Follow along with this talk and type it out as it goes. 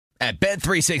At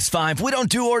Bet365, we don't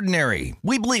do ordinary.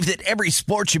 We believe that every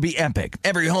sport should be epic.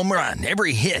 Every home run,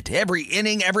 every hit, every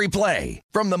inning, every play.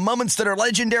 From the moments that are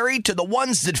legendary to the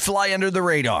ones that fly under the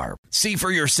radar. See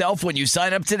for yourself when you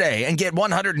sign up today and get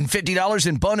 $150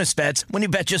 in bonus bets when you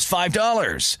bet just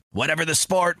 $5. Whatever the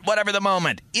sport, whatever the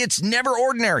moment, it's never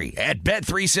ordinary at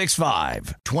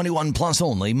Bet365. 21 plus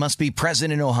only. Must be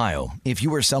present in Ohio. If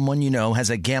you or someone you know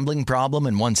has a gambling problem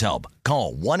and wants help,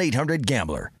 call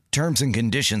 1-800-GAMBLER. Terms and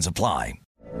conditions apply.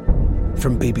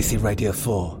 From BBC Radio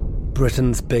 4,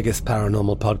 Britain's biggest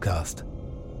paranormal podcast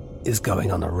is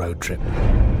going on a road trip.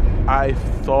 I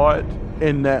thought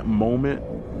in that moment,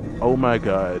 oh my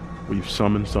God, we've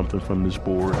summoned something from this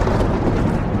board.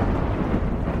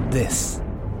 This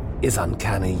is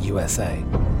Uncanny USA.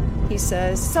 He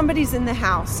says, somebody's in the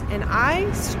house, and I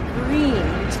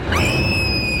screamed.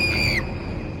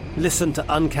 Listen to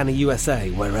Uncanny USA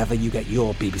wherever you get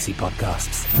your BBC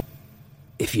podcasts,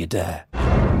 if you dare.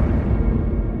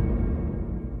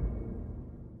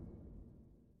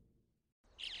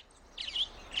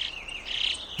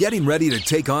 Getting ready to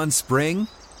take on spring?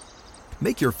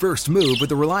 Make your first move with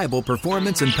the reliable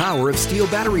performance and power of Steel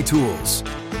battery tools.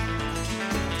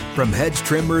 From hedge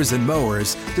trimmers and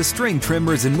mowers to string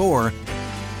trimmers and more,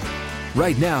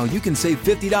 right now you can save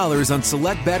 $50 on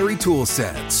select battery tool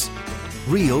sets.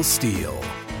 Real Steel.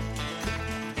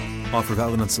 Offer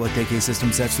valid on select AK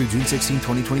system sets through June 16,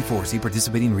 2024. See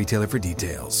participating retailer for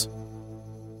details.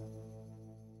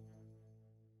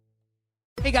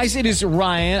 Hey guys, it is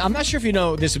Ryan. I'm not sure if you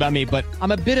know this about me, but I'm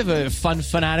a bit of a fun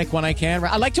fanatic when I can.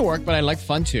 I like to work, but I like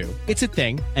fun too. It's a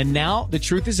thing. And now the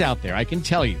truth is out there. I can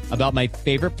tell you about my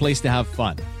favorite place to have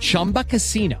fun. Chumba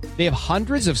Casino. They have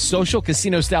hundreds of social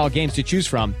casino style games to choose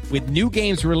from with new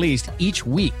games released each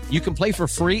week. You can play for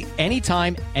free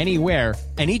anytime, anywhere.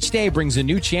 And each day brings a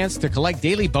new chance to collect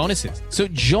daily bonuses. So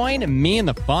join me in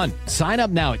the fun. Sign up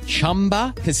now at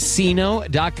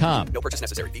ChumbaCasino.com. No purchase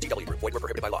necessary. VGW. Void where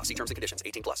prohibited by law. See terms and conditions.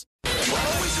 18 plus.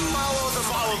 Always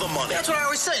follow the money. That's what I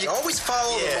always say. You always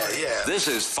follow the money. Yeah. This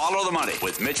is Follow the Money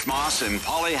with Mitch Moss and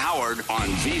Paulie Howard on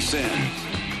VSiN.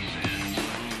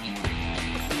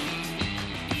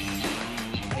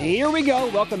 Here we go.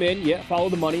 Welcome in. Yeah, Follow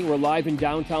the Money. We're live in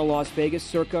downtown Las Vegas,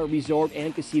 Circa Resort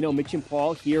and Casino. Mitch and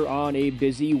Paul here on a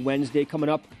busy Wednesday. Coming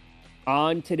up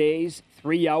on today's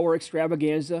 3-hour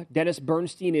extravaganza. Dennis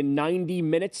Bernstein in 90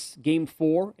 minutes. Game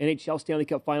 4, NHL Stanley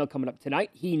Cup Final coming up tonight.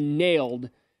 He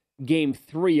nailed Game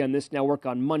 3 on this network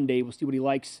on Monday. We'll see what he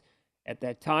likes at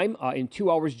that time. In 2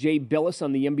 hours, Jay Billis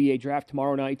on the NBA draft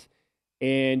tomorrow night.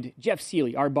 And Jeff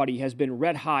Seeley, our buddy, has been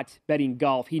red hot betting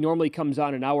golf. He normally comes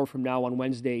on an hour from now on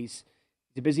Wednesdays.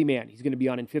 He's a busy man. He's going to be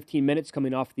on in 15 minutes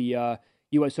coming off the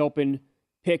U.S. Open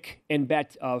pick and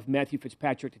bet of Matthew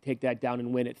Fitzpatrick to take that down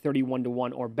and win at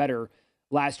 31-1 or better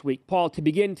last week. Paul, to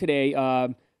begin today,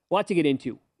 a lot to get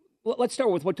into. Let's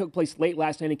start with what took place late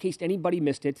last night in case anybody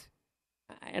missed it.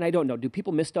 And I don't know, do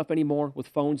people miss stuff anymore with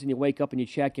phones and you wake up and you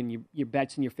check and your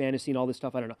bets and your fantasy and all this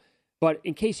stuff? I don't know. But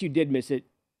in case you did miss it,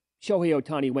 Shohei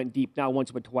Ohtani went deep, not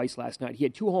once but twice last night. He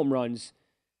had 2 home runs.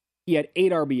 He had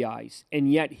 8 RBIs,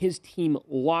 and yet his team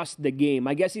lost the game.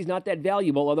 I guess he's not that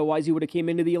valuable. Otherwise, he would have came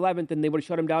into the 11th, and they would have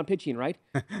shut him down pitching, right?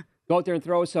 Go out there and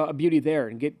throw us a beauty there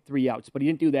and get 3 outs. But he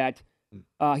didn't do that.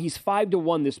 He's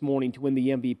 5-1 this morning to win the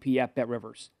MVP at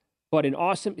BetRivers. But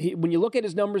when you look at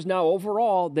his numbers now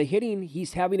overall, the hitting,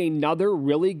 he's having another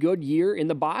really good year in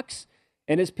the box.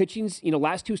 And his pitching's,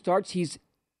 last 2 starts, he's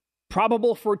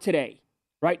probable for today.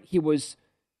 Right? He was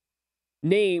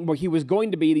named, he was going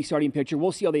to be the starting pitcher.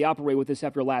 We'll see how they operate with this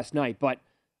after last night. But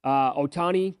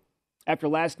Ohtani, after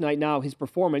last night now, his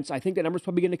performance, I think the number's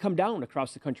probably going to come down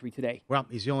across the country today. Well,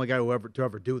 he's the only guy to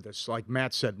ever do this. Like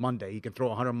Matt said Monday, he can throw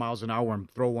 100 miles an hour and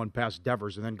throw one past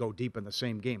Devers and then go deep in the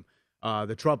same game.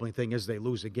 The troubling thing is they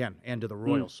lose again and to the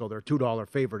Royals. So they're a $2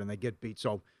 favorite and they get beat.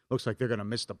 So looks like they're going to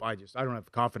miss I don't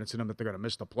have confidence in them that they're going to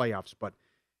miss the playoffs. But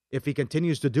if he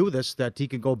continues to do this, that he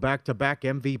can go back-to-back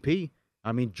MVP.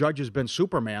 I mean, Judge has been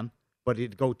Superman, but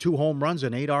he'd go 2 home runs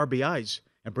and 8 RBIs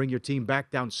and bring your team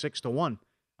back down 6-1.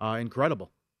 Incredible.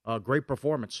 Great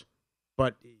performance.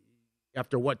 But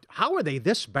after what? How are they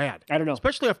this bad? I don't know.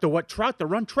 Especially after what the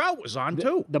run Trout was on,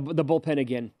 too. The bullpen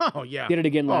again. Oh, yeah. Did it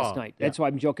again last night. That's why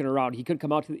I'm joking around. He couldn't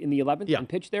come out in the 11th and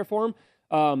pitch there for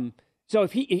him. So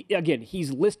if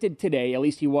he's listed today, at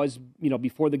least he was,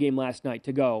 before the game last night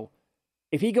to go.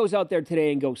 If he goes out there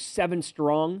today and goes 7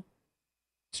 strong,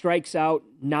 strikes out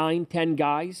 9, 10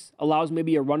 guys, allows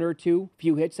maybe a runner or 2,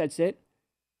 few hits, that's it.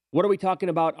 What are we talking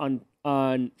about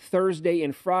on Thursday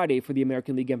and Friday for the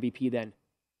American League MVP then?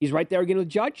 He's right there again with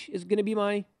Judge is going to be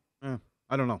my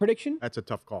I don't know. Prediction? That's a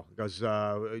tough call because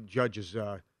Judge is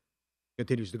going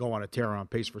continues to go on a tear on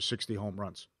pace for 60 home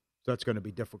runs. So that's going to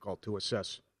be difficult to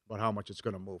assess about how much it's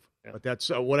going to move. Yeah. But that's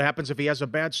what happens if he has a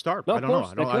bad start. No, I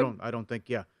don't know. I don't think.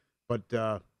 Yeah, but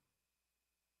I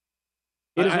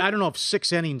don't know if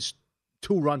 6 innings,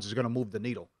 2 runs is going to move the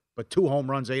needle. But 2 home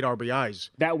runs, 8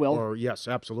 RBIs. That will. Or yes,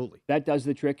 absolutely. That does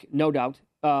the trick, no doubt.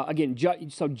 Again,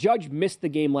 Judge missed the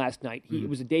game last night. It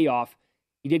was a day off.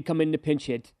 He did come in to pinch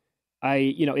hit.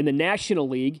 In the National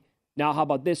League. Now, how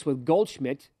about this with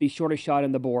Goldschmidt, the shortest shot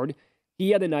on the board?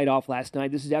 He had the night off last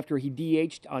night. This is after he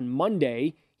DH'd on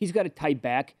Monday. He's got a tight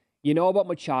back. You know about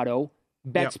Machado.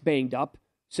 Betts banged up.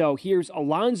 So here's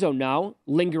Alonso now,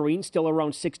 lingering, still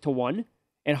around 6-1.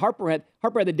 And Harper had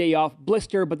the day off,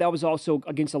 blister, but that was also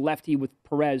against a lefty with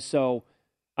Perez. So,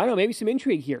 I don't know, maybe some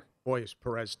intrigue here. Boy, is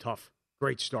Perez tough.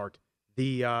 Great start.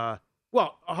 Alonso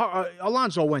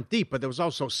went deep, but there was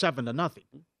also 7-0.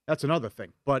 That's another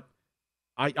thing. But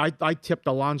I tipped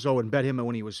Alonso and bet him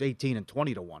when he was 18 and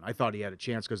 20-1. I thought he had a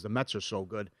chance because the Mets are so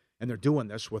good, and they're doing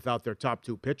this without their top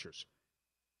 2 pitchers.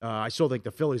 I still think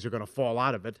the Phillies are going to fall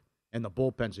out of it, and the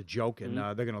bullpen's a joke, and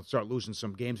they're going to start losing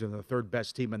some games, and they're the 3rd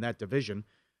best team in that division.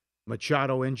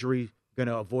 Machado injury, going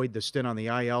to avoid the stint on the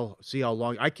IL, see how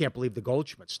long. I can't believe the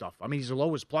Goldschmidt stuff. I mean, he's as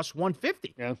low as plus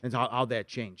 150, and how that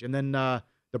changed. And then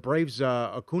the Braves,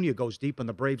 Acuna goes deep, and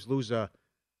the Braves lose a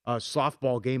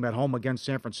softball game at home against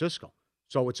San Francisco.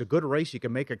 So it's a good race. You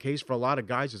can make a case for a lot of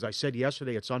guys. As I said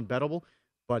yesterday, it's unbettable.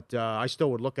 But I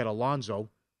still would look at Alonso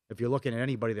if you're looking at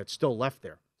anybody that's still left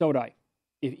there. So would I.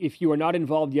 If you are not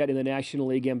involved yet in the National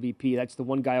League MVP, that's the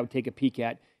one guy I would take a peek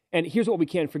at. And here's what we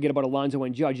can't forget about Alonso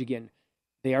and Judge again.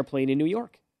 They are playing in New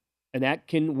York. And that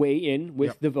can weigh in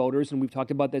with the voters. And we've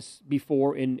talked about this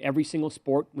before in every single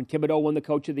sport. When Thibodeau won the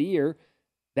Coach of the Year,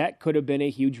 that could have been a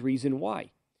huge reason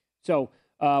why. So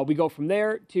we go from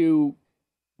there to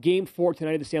Game 4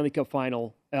 tonight of the Stanley Cup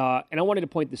Final. And I wanted to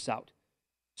point this out.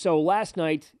 So last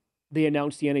night, they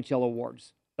announced the NHL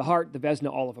awards. The Hart, the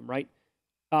Vezina, all of them, right?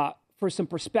 For some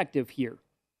perspective here,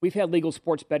 we've had legal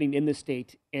sports betting in the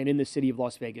state and in the city of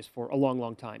Las Vegas for a long,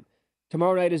 long time.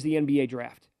 Tomorrow night is the NBA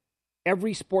draft.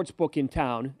 Every sports book in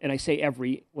town, and I say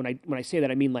every, when I say that,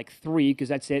 I mean like 3, because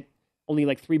that's it. Only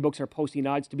like 3 books are posting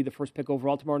odds to be the first pick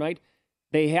overall tomorrow night.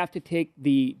 They have to take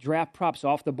the draft props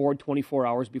off the board 24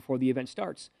 hours before the event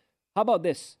starts. How about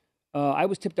this? I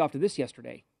was tipped off to this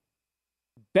yesterday.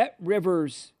 Bet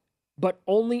Rivers, but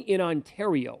only in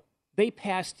Ontario. They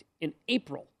passed in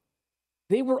April.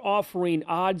 They were offering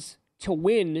odds to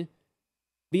win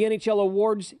the NHL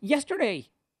awards yesterday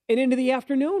and into the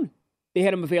afternoon. They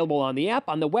had them available on the app,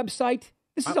 on the website.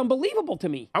 This is unbelievable to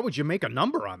me. How would you make a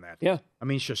number on that? Yeah. I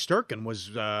mean, Shesterkin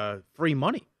was free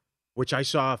money, which I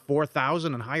saw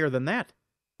 4,000 and higher than that.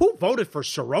 Who voted for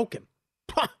Sorokin?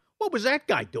 What was that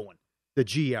guy doing? The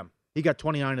GM. He got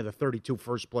 29 of the 32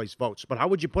 first-place votes. But how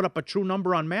would you put up a true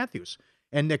number on Matthews?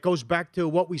 And it goes back to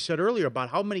what we said earlier about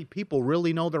how many people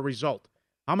really know the result.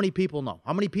 How many people know?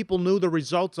 How many people knew the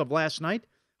results of last night?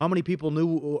 How many people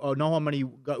know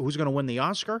who's going to win the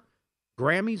Oscar,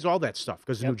 Grammys, all that stuff?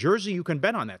 Because in New Jersey, you can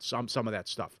bet on that some of that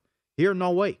stuff. Here,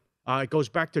 no way. It goes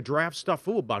back to draft stuff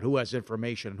about who has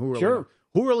information and who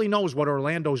really knows what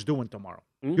Orlando's doing tomorrow.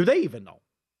 Mm-hmm. Do they even know?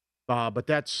 But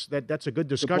that's a good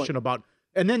discussion about.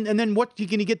 And then what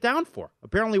can you get down for?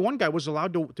 Apparently, one guy was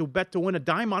allowed to bet to win a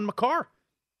dime on Makar,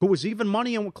 who was even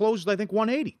money and closed, I think,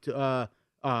 180.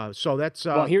 So that's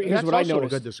here's that's what I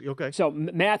noticed. Okay. So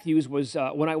Matthews was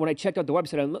when I checked out the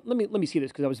website. Let me see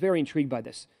this because I was very intrigued by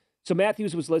this. So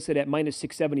Matthews was listed at minus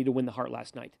 670 to win the Hart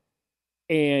last night,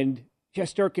 and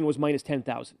Shesterkin was minus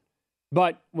 10,000.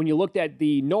 But when you looked at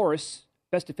the Norris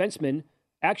best defenseman,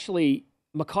 actually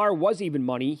Makar was even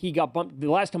money. He got bumped.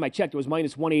 The last time I checked, it was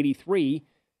minus 183,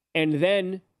 and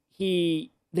then they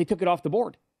took it off the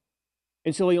board,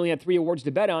 and so he only had 3 awards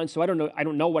to bet on. So I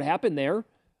don't know what happened there.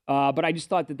 But I just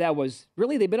thought that was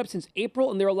really, they've been up since April,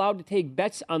 and they're allowed to take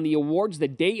bets on the awards the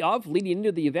day of, leading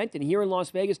into the event, and here in Las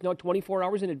Vegas, now 24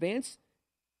 hours in advance.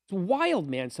 It's wild,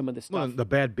 man, some of this stuff. Well, the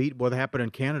bad beat, what happened in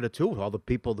Canada, too, with all the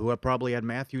people who have probably had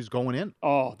Matthews going in.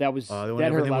 Oh, that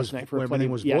hurt last night. When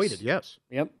everything was voided, yes.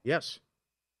 Yep. Yes.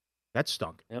 That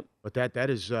stunk. Yep. But that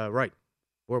is right.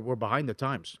 We're behind the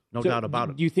times, no doubt about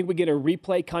it. Do you think we get a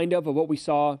replay, kind of what we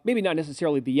saw? Maybe not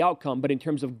necessarily the outcome, but in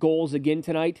terms of goals again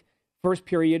tonight, first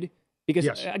period? Because,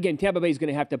 again, Tampa Bay is going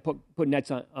to have to put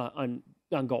nets on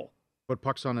goal. Put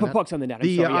pucks on the net? Put pucks on the net.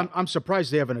 I'm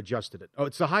surprised they haven't adjusted it. Oh,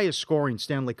 it's the highest scoring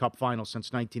Stanley Cup final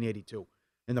since 1982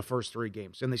 in the first 3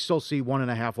 games. And they still see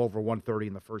 1.5 over 130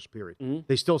 in the first period. Mm-hmm.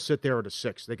 They still sit there at a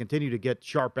 6. They continue to get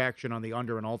sharp action on the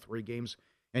under in all 3 games,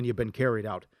 and you've been carried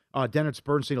out. Dennis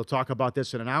Bernstein will talk about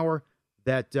this in an hour,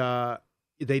 that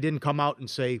they didn't come out and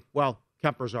say, well,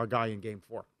 Kemper's our guy in Game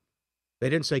 4. They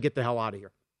didn't say, get the hell out of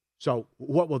here. So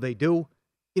what will they do?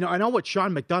 You know, I know what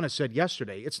Sean McDonough said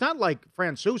yesterday. It's not like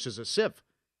Francouz is a sieve.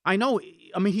 I know,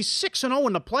 I mean, he's 6-0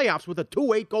 in the playoffs with a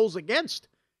 2-8 goals against,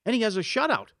 and he has a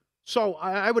shutout. So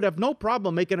I would have no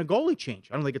problem making a goalie change.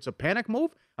 I don't think it's a panic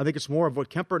move. I think it's more of what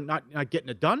Kemper not getting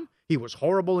it done. He was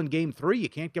horrible in Game 3. You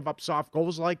can't give up soft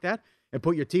goals like that and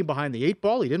put your team behind the 8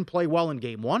 ball. He didn't play well in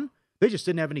Game 1. They just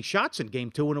didn't have any shots in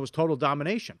Game 2, and it was total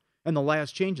domination. And the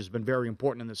last change has been very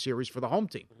important in the series for the home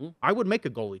team. Mm-hmm. I would make a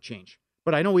goalie change.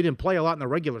 But I know he didn't play a lot in the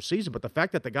regular season, but the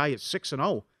fact that the guy is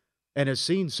 6-0 and has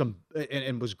seen some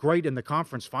and was great in the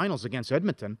conference finals against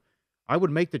Edmonton, I would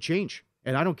make the change.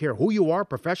 And I don't care who you are,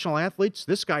 professional athletes,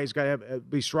 this guy is going to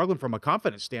be struggling from a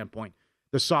confidence standpoint,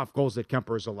 the soft goals that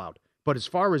Kemper has allowed. But as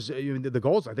far as the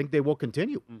goals, I think they will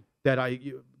continue. That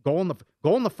goal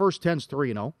in the first 10's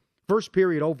 3-0, first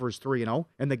period over is 3-0,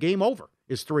 and the game over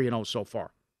is 3-0 so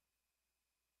far.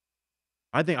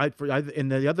 I think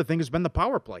and the other thing has been the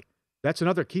power play. That's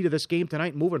another key to this game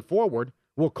tonight moving forward.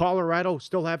 Will Colorado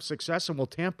still have success, and will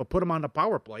Tampa put them on the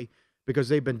power play? Because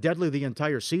they've been deadly the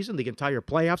entire season, the entire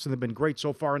playoffs, and they've been great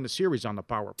so far in the series on the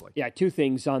power play. Yeah, two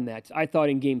things on that. I thought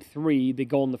in Game 3, the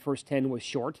goal in the first 10 was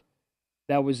short.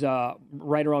 That was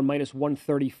right around minus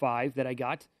 135 that I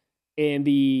got. And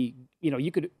Game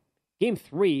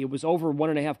 3, it was over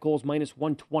 1.5 goals, minus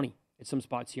 120 at some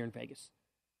spots here in Vegas.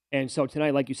 And so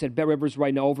tonight, like you said, Bet Rivers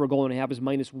right now over a goal and a half is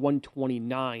minus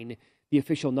 129, the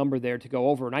official number there to go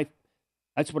over. And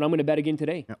that's what I'm going to bet again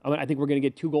today. Yep. I think we're going to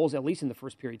get 2 goals at least in the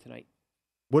first period tonight.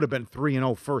 Would have been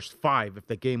 3-0 first 5 if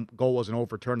the goal wasn't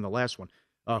overturned in the last one.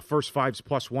 First 5's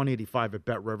plus 185 at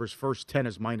Bet Rivers. First 10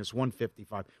 is minus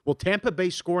 155. Well, Tampa Bay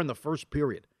score in the first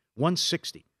period,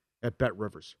 160 at Bet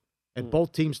Rivers. And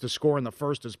both teams to score in the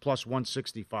first is plus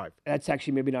 165. That's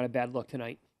actually maybe not a bad look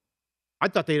tonight. I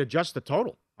thought they'd adjust the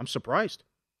total. I'm surprised.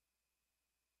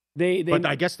 But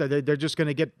I guess they're just going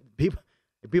to get people.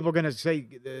 People are going to say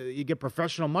you get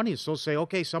professional money, so say,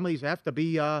 okay, some of these have to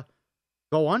be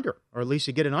go under, or at least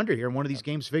you get an under here. And one of these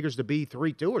games figures to be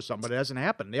 3-2 or something, but it hasn't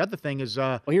happened. The other thing is,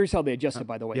 well, here's how they adjusted.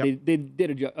 By the way, yep. they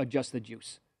did adjust the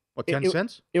juice. What, 10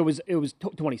 cents? It was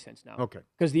 20 cents now. Okay,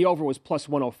 because the over was plus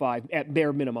 105 at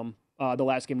bare minimum. The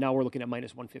last game. Now we're looking at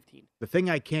minus 115. The thing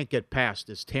I can't get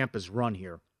past is Tampa's run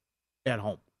here at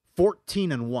home.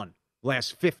 14-1,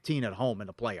 last 15 at home in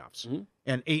the playoffs,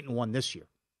 and 8-1 this year.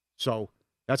 So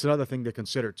that's another thing to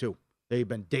consider too. They've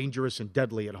been dangerous and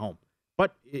deadly at home.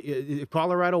 But if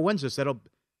Colorado wins this,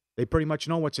 they pretty much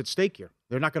know what's at stake here.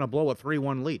 They're not going to blow a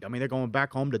 3-1 lead. I mean, they're going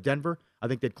back home to Denver. I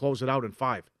think they'd close it out in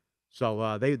 5.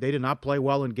 So they did not play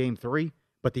well in Game 3.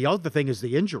 But the other thing is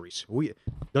the injuries.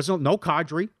 No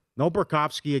Kadri, no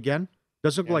Burakovsky again.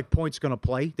 Doesn't look like Point's going to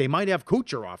play. They might have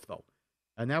Kucherov, though.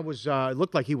 And that was it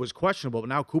looked like he was questionable, but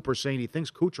now Cooper's saying he thinks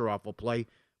Kucherov will play,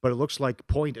 but it looks like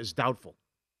Point is doubtful.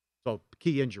 So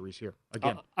key injuries here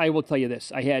again. I will tell you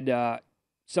this. I had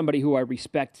somebody who I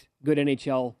respect, good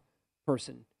NHL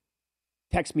person,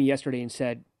 text me yesterday and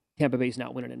said, Tampa Bay's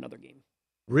not winning another game.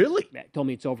 Really? Yeah, told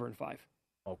me it's over in 5.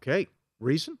 Okay.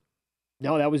 Reason?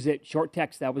 No, that was it. Short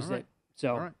text, that was it.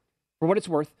 So All right. For what it's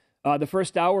worth, the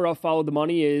first hour of Follow the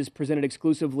Money is presented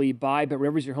exclusively by Bet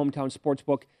Rivers, your hometown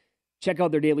sportsbook. Check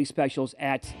out their daily specials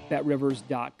at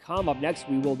betrivers.com. Up next,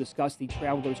 we will discuss the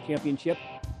Travelers Championship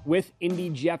with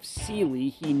Indy Jeff Seeley.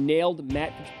 He nailed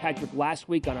Matt Fitzpatrick last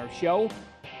week on our show.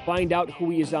 Find out who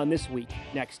he is on this week.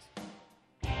 Next.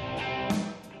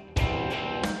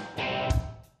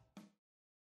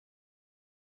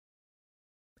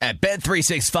 At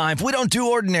Bet365, we don't do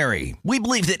ordinary. We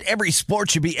believe that every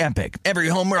sport should be epic. Every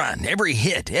home run, every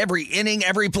hit, every inning,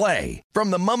 every play. From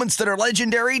the moments that are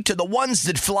legendary to the ones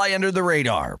that fly under the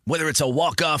radar. Whether it's a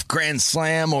walk-off grand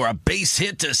slam or a base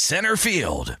hit to center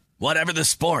field. Whatever the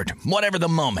sport, whatever the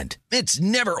moment. It's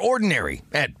never ordinary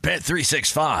at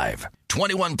Bet365.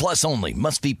 21 plus only.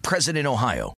 Must be present in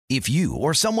Ohio. If you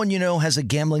or someone you know has a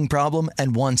gambling problem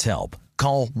and wants help,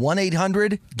 call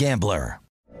 1-800-GAMBLER.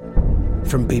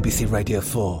 From BBC Radio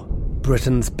 4,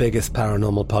 Britain's biggest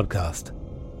paranormal podcast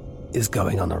is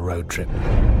going on a road trip.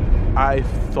 I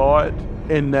thought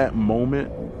in that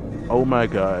moment, oh my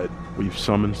God, we've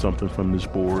summoned something from this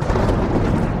board.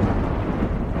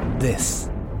 This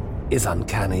is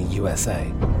Uncanny USA.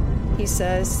 He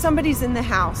says, somebody's in the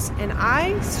house, and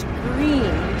I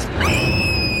screamed.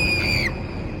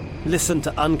 Listen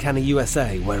to Uncanny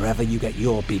USA wherever you get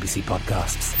your BBC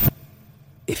podcasts,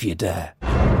 if you dare.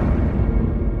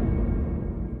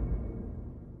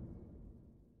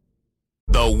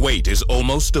 The wait is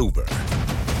almost over.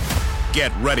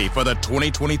 Get ready for the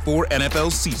 2024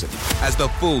 NFL season as the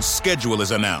full schedule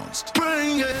is announced.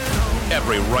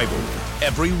 Every rivalry,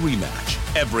 Every rematch,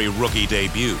 every rookie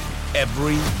debut,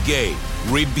 every game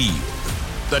revealed.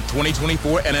 The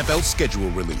 2024 NFL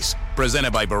schedule release, presented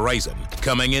by Verizon,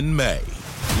 coming in May.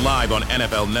 Live on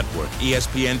NFL Network,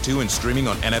 ESPN2, and streaming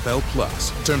on NFL Plus.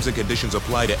 Terms and conditions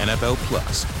apply to NFL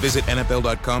Plus. Visit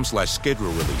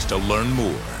NFL.com/schedule release to learn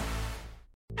more.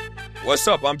 What's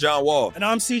up? I'm John Wall. And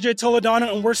I'm CJ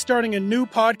Toledano, and we're starting a new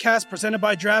podcast presented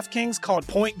by DraftKings called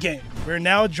Point Game. We're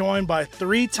now joined by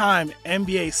three-time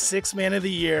NBA Sixth Man of the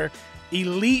Year,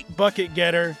 elite bucket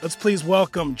getter. Let's please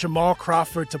welcome Jamal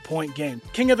Crawford to Point Game.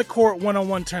 King of the Court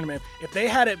one-on-one tournament. If they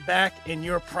had it back in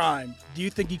your prime, do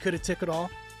you think you could have took it all?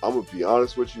 I'm going to be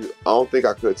honest with you. I don't think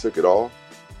I could have took it all,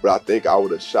 but I think I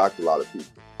would have shocked a lot of people.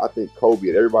 I think Kobe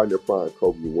and everybody in their prime,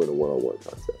 Kobe would win a one-on-one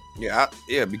contest.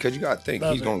 Yeah, because you got to think.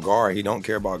 He's going to guard. He don't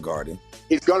care about guarding.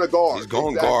 He's going to guard. He's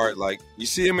going to guard. Like, you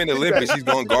see him in the Olympics, he's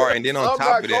going to guard. And then on top of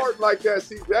that. I'm not guarding like that,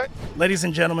 CJ. Ladies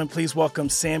and gentlemen, please welcome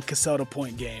Sam Cassell to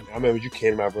Point Game. I remember you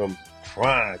came out from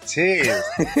prime 10.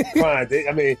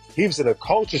 I mean, he was in a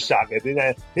culture shock. And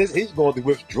then he's going through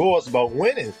withdrawals about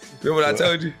winning. Remember what I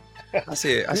told you? I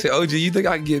said, OG, you think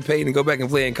I can get paid and go back and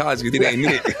play in college because it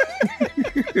ain't it?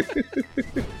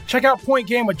 Check out Point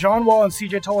Game with John Wall and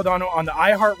CJ Toledano on the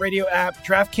iHeartRadio app,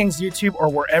 DraftKings YouTube, or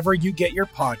wherever you get your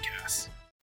podcasts.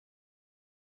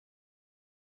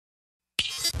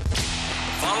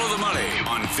 Follow the money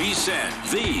on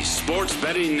VSiN, the sports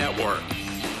betting network.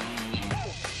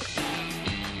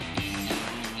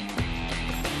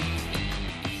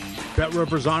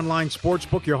 BetRivers Online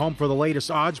Sportsbook, your home for the latest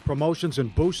odds, promotions,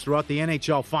 and boosts throughout the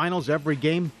NHL Finals. Every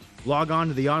game, log on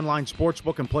to the online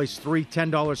sportsbook and place three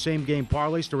 $10 same-game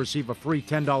parlays to receive a free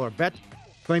 $10 bet.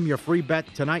 Claim your free bet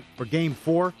tonight for Game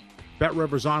 4.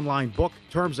 BetRivers Online Book.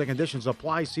 Terms and conditions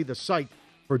apply. See the site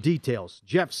for details.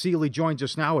 Jeff Seeley joins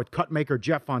us now at Cutmaker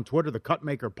Jeff on Twitter, the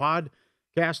Cutmaker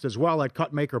Podcast, as well at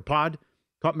Cutmaker Pod,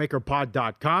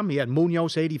 cutmakerpod.com. He had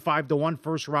Munoz 85-1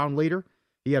 first-round leader.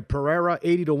 He had Pereira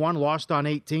 80-1, lost on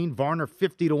 18. Varner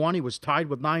 50-1. He was tied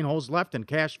with 9 holes left. And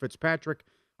Cash Fitzpatrick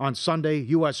on Sunday,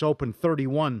 U.S. Open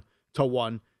 31-1.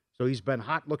 So he's been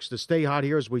hot. Looks to stay hot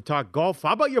here as we talk golf.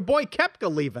 How about your boy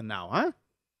Koepka leaving now, huh?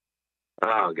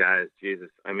 Oh, guys, Jesus.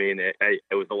 I mean, it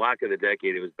was the lock of the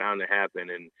decade. It was bound to happen.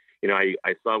 And, you know, I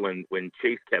saw when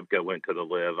Chase Koepka went to the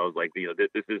LIV, I was like, you know, this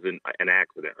isn't an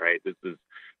accident, right? This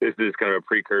is kind of a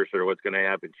precursor to what's going to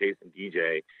happen. Chase and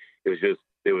DJ,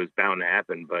 it was bound to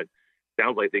happen, but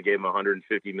sounds like they gave him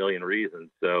 150 million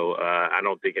reasons. So I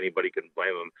don't think anybody can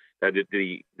blame him. Did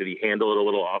he handle it a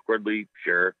little awkwardly?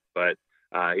 Sure, but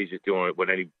he's just doing what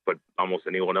almost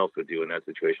anyone else would do in that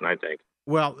situation, I think.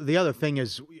 Well, the other thing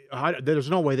is, there's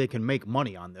no way they can make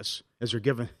money on this, as they're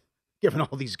giving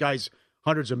all these guys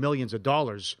hundreds of millions of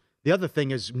dollars. The other thing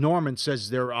is, Norman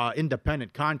says they're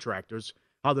independent contractors.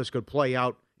 How this could play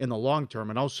out in the long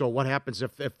term, and also what happens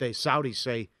if the Saudis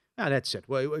say, that's it.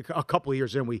 Well, a couple of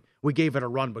years in, we gave it a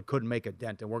run but couldn't make a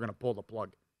dent, and we're going to pull the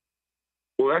plug.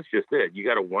 Well, that's just it. You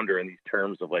got to wonder in these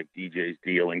terms of like DJ's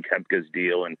deal and Koepka's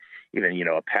deal and even, you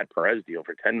know, a Pat Perez deal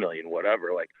for $10 million,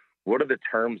 whatever. Like, what are the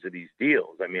terms of these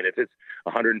deals? I mean, if it's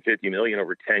 $150 million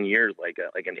over 10 years, like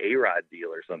an A-Rod deal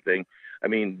or something, I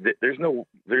mean, there's no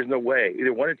way.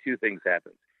 Either one of two things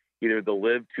happens. Either the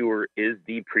LIV Tour is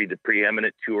the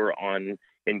preeminent tour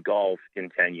in golf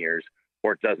in 10 years,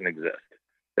 or it doesn't exist.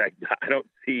 I don't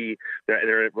see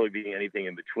there really being anything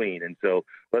in between. And so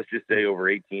let's just say over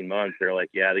 18 months, they're like,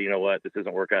 yeah, you know what? This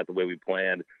doesn't work out the way we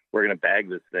planned. We're going to bag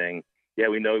this thing. Yeah,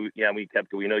 we know. Yeah, we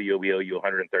know we owe you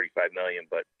 135 million,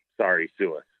 but sorry,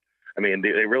 sue us. I mean,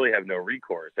 they really have no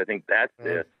recourse. I think that's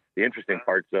the interesting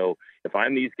part. So if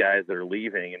I'm these guys that are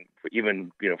leaving, and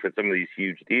even, you know, for some of these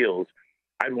huge deals,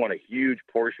 I'd want a huge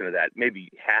portion of that, maybe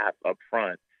half up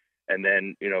front. And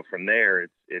then, you know, from there,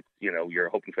 it's you know, you're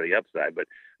hoping for the upside. But,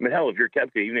 I mean, hell, if you're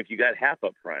Koepka, even if you got half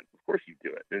up front, of course you do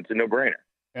it. It's a no-brainer.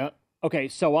 Yeah. Okay,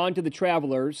 so on to the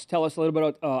Travelers. Tell us a little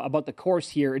bit about the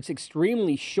course here. It's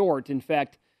extremely short, in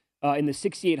fact, in the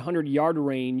 6,800-yard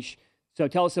range. So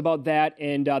tell us about that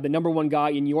and the number one guy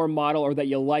in your model or that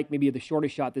you like, maybe the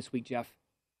shortest shot this week, Jeff.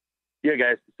 Yeah,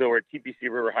 guys, so we're at TPC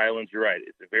River Highlands. You're right.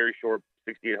 It's a very short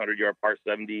 6,800-yard par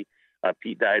 70.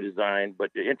 Pete Dye design, but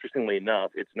interestingly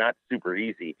enough, it's not super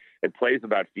easy. It plays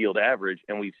about field average,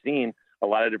 and we've seen a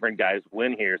lot of different guys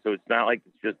win here, so it's not like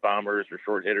it's just bombers or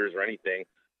short hitters or anything.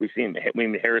 We've seen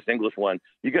Harris English won.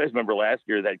 You guys remember last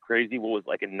year that crazy, what was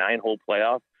like a 9-hole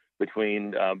playoff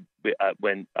between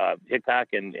when Hickok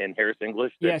and Harris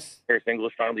English? Yes. Harris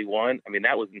English finally won. I mean,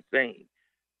 that was insane.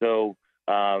 So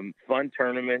fun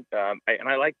tournament. And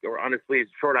I like, or honestly,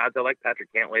 it's short odds. I like Patrick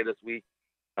Cantlay this week.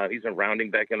 He's been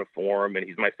rounding back into form, and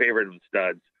he's my favorite of the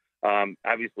studs.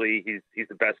 Obviously, he's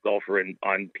the best golfer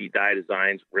on Pete Dye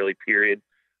Designs, really, period.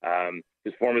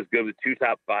 His form is good with 2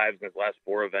 top 5s in his last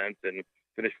 4 events and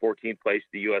finished 14th place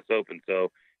at the U.S. Open.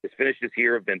 So his finishes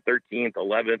here have been 13th,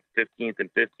 11th, 15th, and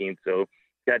 15th. So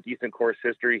he's got decent course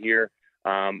history here.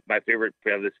 My favorite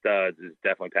of the studs is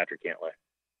definitely Patrick Cantlay.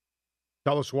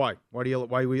 Tell us why. Why do you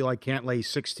like Cantlay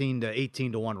 16 to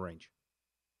 18 to 1 range?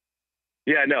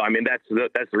 Yeah, no, I mean that's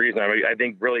the reason. I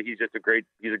think really he's a great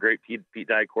Pete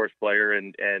Dye course player,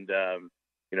 and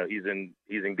he's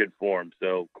in good form.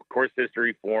 So course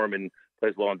history, form, and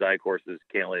plays well on Dye courses.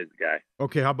 Cantlay is the guy.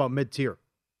 Okay, how about mid tier?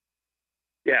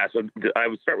 Yeah, so I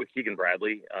would start with Keegan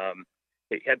Bradley.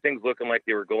 He had things looking like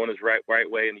they were going his right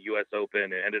way in the U.S. Open,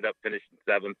 and ended up finishing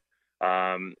 7th.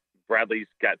 Bradley's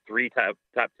got 3 top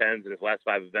 10s in his last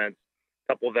 5 events.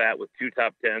 Couple that with 2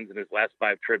 top 10s in his last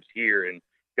 5 trips here, and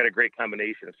got a great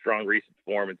combination of strong recent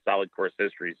form and solid course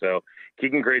history. So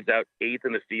Keegan grades out 8th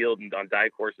in the field and on Dye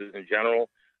courses in general.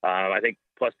 I think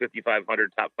plus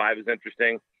 5,500 top 5 is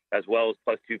interesting, as well as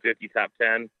plus 250 top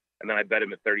 10. And then I bet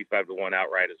him at 35 to 1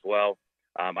 outright as well.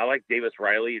 I like Davis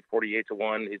Riley at 48 to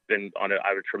 1. He's been on a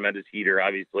tremendous heater,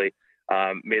 obviously.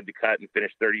 Made the cut and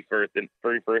finished 31st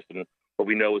and what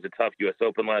we know was a tough U.S.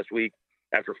 Open last week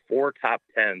after 4 top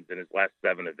 10s in his last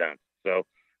 7 events. So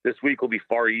this week will be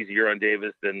far easier on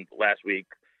Davis than last week,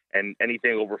 and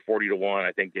anything over 40 to 1,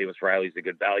 I think Davis Riley's a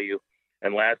good value.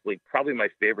 And lastly, probably my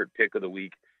favorite pick of the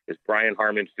week is Brian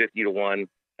Harman, 50 to 1.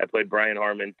 I played Brian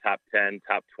Harman top 10,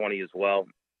 top 20 as well.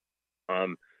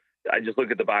 I just look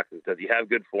at the boxes. Does he have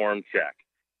good form? Check.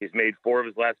 He's made 4 of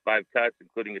his last 5 cuts,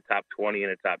 including a top 20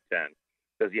 and a top 10.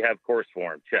 Does he have course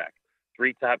form? Check.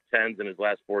 3 top 10s in his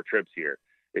last 4 trips here.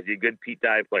 Is he a good Pete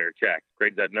Dye player? Check.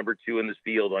 Grades that number 2 in this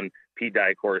field on Pete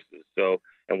Dye courses. So,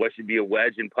 and what should be a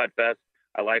wedge in Putt Fest?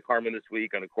 I like Harman this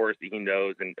week on a course that he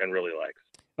knows and really likes.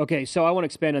 Okay, so I want to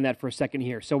expand on that for a second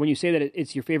here. So when you say that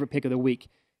it's your favorite pick of the week,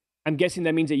 I'm guessing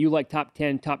that means that you like top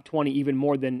 10, top 20 even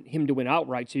more than him to win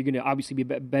outright. So you're going to obviously be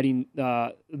betting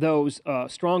those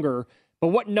stronger. But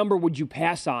what number would you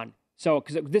pass on? So,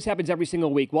 because this happens every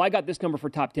single week. Well, I got this number for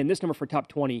top 10, this number for top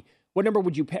 20. What number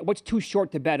would you what's too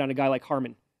short to bet on a guy like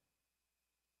Harman?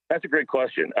 That's a great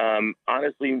question.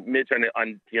 Honestly, Mitch, on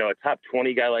a top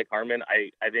 20 guy like Harman,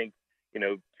 I think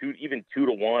 2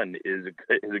 to 1 is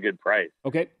a good price.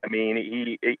 Okay. I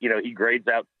mean, he grades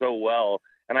out so well,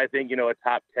 and I think a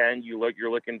top 10 you're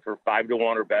looking for 5 to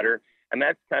 1 or better, and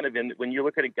that's kind of when you're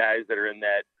looking at guys that are in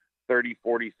that 30,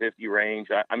 40, 50 range.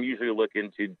 I'm usually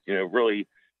looking to really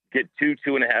get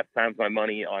 2.5 times my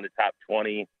money on a top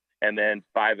 20, and then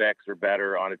 5x or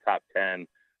better on a top 10.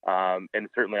 And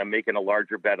certainly I'm making a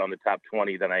larger bet on the top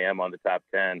 20 than I am on the top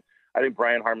 10. I think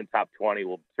Brian Harman top 20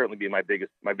 will certainly be my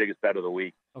biggest bet of the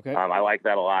week. Okay. I like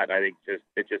that a lot. I think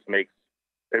it just makes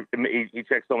he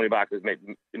checks so many boxes.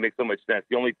 It makes so much sense.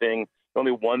 The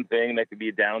only one thing that could be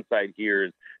a downside here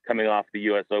is coming off the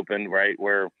U.S. Open, right,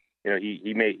 where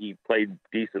he played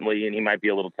decently and he might be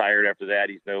a little tired after that.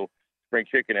 He's no spring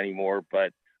chicken anymore,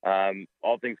 but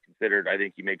all things considered, I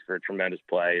think he makes for a tremendous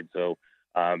play. And so,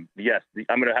 yes,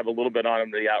 I'm going to have a little bit on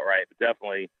him to the outright, but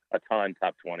definitely a ton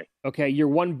top 20. Okay, your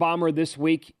one bomber this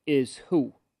week is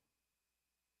who?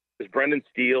 It's Brendan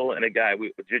Steele, and a guy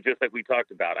just like we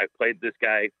talked about. I played this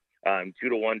guy 2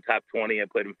 to 1 top 20. I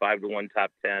played him 5 to 1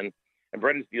 top 10. And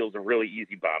Brendan Steele's a really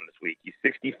easy bomb this week. He's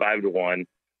 65 to 1,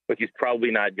 but he's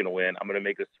probably not going to win. I'm going to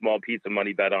make a small piece of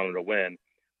money bet on him to win.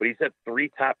 But he's had 3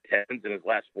 top 10s in his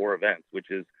last 4 events,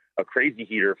 which is a crazy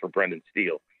heater for Brendan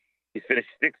Steele. He's finished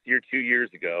 6th here 2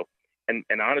 years ago. And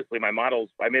honestly, my models,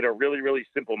 I made a really, really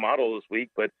simple model this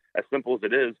week, but as simple as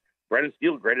it is, Brendan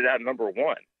Steele graded out number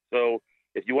 1. So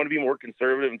if you want to be more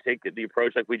conservative and take the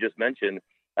approach like we just mentioned,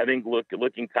 I think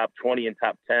looking top 20 and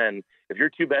top 10, if your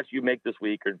 2 bets you make this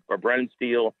week are Brendan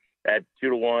Steele at 2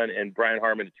 to 1 and Brian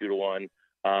Harman at 2 to 1,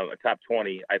 a top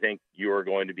 20, I think you are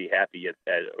going to be happy at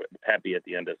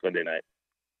the end of Sunday night.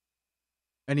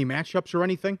 Any matchups or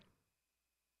anything?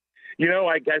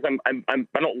 Guys,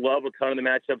 I don't love a ton of the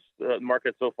matchups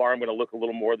market so far. I'm going to look a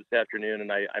little more this afternoon,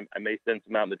 and I may send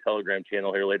some out in the Telegram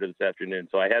channel here later this afternoon.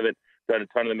 So I haven't done a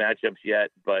ton of the matchups yet,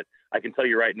 but I can tell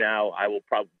you right now, I will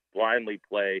probably blindly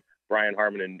play Brian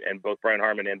Harman and both Brian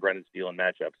Harman and Brendan Steele in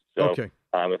matchups. So okay.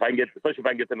 If I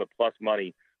can get them at plus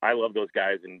money, I love those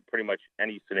guys in pretty much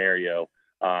any scenario.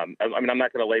 I'm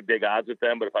not going to lay big odds with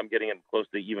them, but if I'm getting them close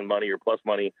to even money or plus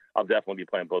money, I'll definitely be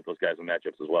playing both those guys in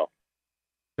matchups as well.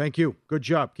 Thank you. Good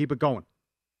job. Keep it going.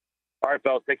 All right,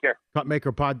 fellas. Take care.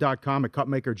 CutmakerPod.com at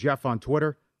Cutmaker Jeff on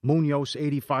Twitter. Munoz,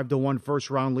 85 to 1, first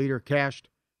round leader, cashed.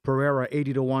 Pereira,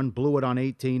 80 to 1, blew it on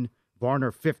 18.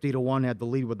 Varner, 50 to 1, had the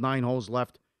lead with 9 holes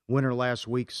left. Winner last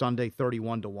week, Sunday,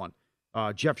 31-1.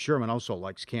 Jeff Sherman also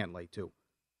likes Cantlay, too,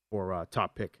 for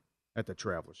top pick at the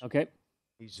Travelers. Okay.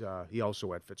 He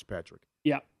also had Fitzpatrick.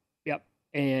 Yep.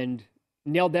 And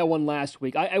nailed that one last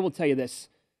week. I will tell you this,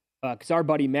 because our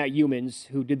buddy Matt Humans,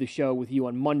 who did the show with you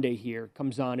on Monday here,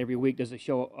 comes on every week, does a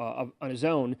show on his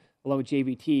own, along with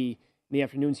JVT in the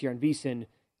afternoons here on VSiN.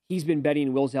 He's been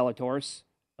betting Will Zalatoris,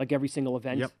 like every single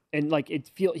event. Yep. And like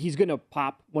he's going to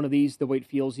pop one of these the way it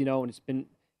feels, and it's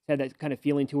had that kind of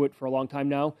feeling to it for a long time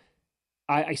now.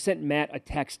 I sent Matt a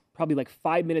text probably like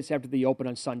 5 minutes after the Open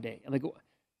on Sunday. I'm like,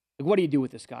 what do you do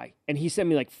with this guy? And he sent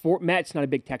me like 4. Matt's not a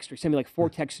big texter. He sent me like 4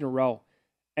 texts in a row,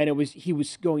 and he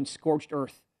was going scorched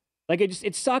earth. Like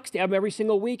it sucks to have him every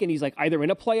single week, and he's like either in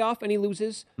a playoff and he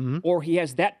loses, or he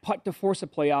has that putt to force a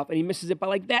playoff and he misses it by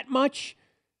like that much.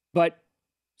 But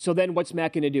so then what's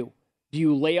Matt going to do? Do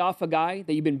you lay off a guy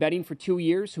that you've been betting for 2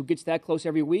 years who gets that close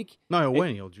every week? No, he'll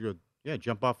win. He'll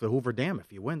jump off the Hoover Dam if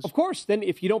he wins. Of course. Then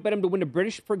if you don't bet him to win the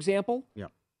British, for example,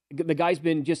 the guy's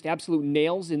been just absolute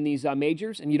nails in these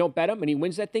majors, and you don't bet him and he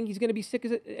wins that thing, he's going to be sick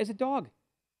as a dog.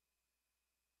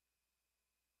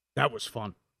 That was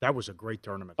fun. That was a great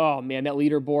tournament. Oh, man, that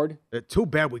leaderboard. Too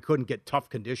bad we couldn't get tough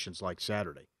conditions like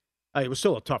Saturday. It was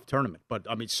still a tough tournament, but,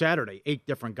 Saturday, 8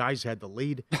 different guys had the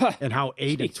lead, and how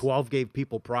 8 and 12 gave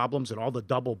people problems, and all the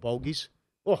double bogeys.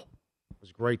 Oh, it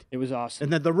was great. It was awesome.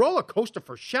 And then the roller coaster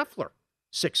for Scheffler,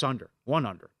 6 under, 1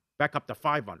 under, back up to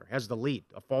 5 under, has the lead,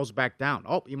 falls back down.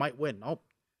 Oh, you might win. Oh.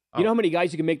 You know how many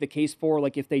guys you can make the case for,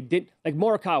 like if they did, like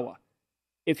Morikawa,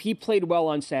 if he played well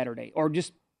on Saturday, or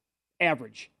just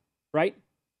average, right?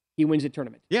 He wins the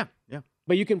tournament. Yeah.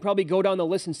 But you can probably go down the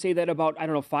list and say that about,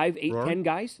 5, 8, 10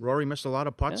 guys. Rory missed a lot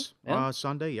of putts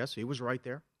Sunday. Yes, he was right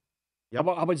there. Yep.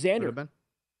 How about Xander?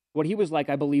 What he was like,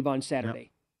 I believe, on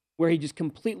Saturday, where he just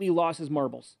completely lost his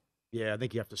marbles. Yeah, I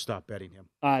think you have to stop betting him.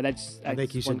 I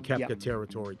think he's in Koepka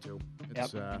territory, too.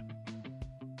 It's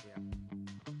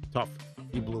tough.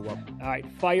 He blew up. All right,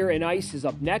 Fire and Ice is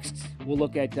up next. We'll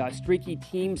look at streaky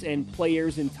teams and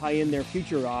players and tie in their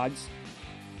future odds.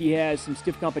 He has some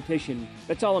stiff competition.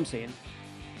 That's all I'm saying.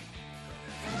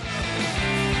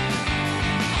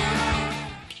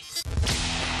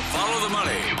 Follow the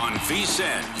money on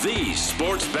VSiN, the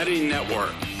sports betting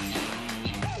network.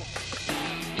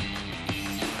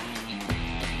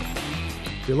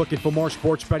 If you're looking for more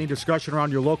sports betting discussion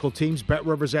around your local teams,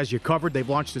 BetRivers has you covered. They've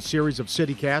launched a series of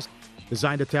CityCast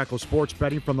designed to tackle sports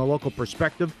betting from the local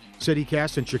perspective.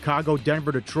 CityCast in Chicago,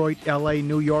 Denver, Detroit, L.A.,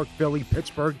 New York, Philly,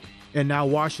 Pittsburgh, and now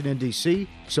Washington, D.C.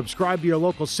 Subscribe to your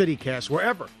local CityCast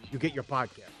wherever you get your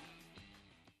podcast.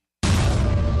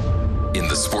 In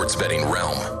the sports betting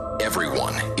realm,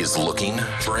 everyone is looking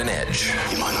for an edge.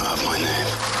 You might not have my name.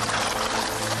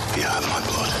 You have my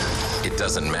blood. It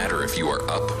doesn't matter if you are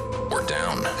up or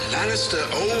down. Lannister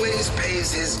always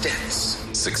pays his debts.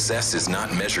 Success is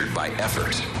not measured by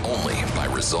effort, only by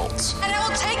results. And I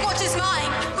will take what is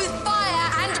mine with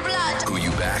fire and blood. Who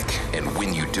you back and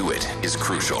when you do it is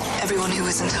crucial. Everyone who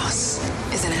isn't us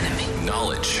is an enemy.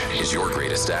 Knowledge is your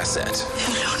greatest asset.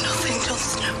 You know nothing, Jon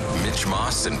Snow. Mitch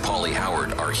Moss and Paulie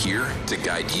Howard are here to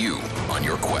guide you on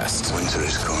your quest. Winter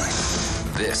is coming.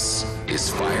 This is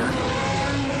Fire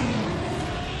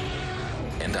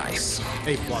and Ice.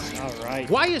 A+. All right.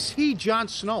 Why is he Jon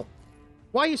Snow?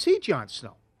 Why is he Jon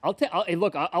Snow? I'll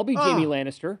be Jamie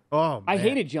Lannister. Oh, man. I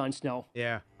hated Jon Snow.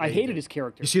 Yeah. I hated his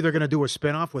character. You see they're going to do a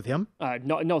spinoff with him?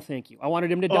 No, thank you. I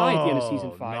wanted him to die at the end of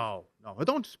season 5. No.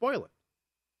 Don't spoil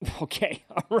it. Okay.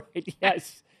 All right.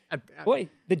 Yes. Boy,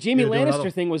 the Jamie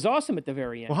Lannister thing was awesome at the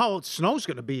very end. Well, how old Snow's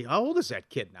going to be? How old is that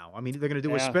kid now? I mean, they're going to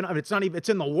do a spin. I mean, it's not even. It's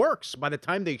in the works by the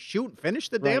time they shoot and finish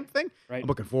the damn thing. Right. I'm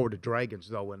looking forward to Dragons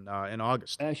though in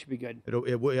August. That should be good.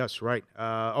 Yes, right.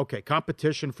 Okay,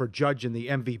 competition for judge in the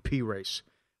MVP race.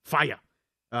 Fire.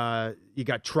 You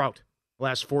got Trout.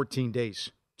 Last 14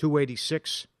 days,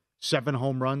 286, 7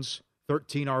 home runs,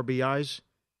 13 RBIs,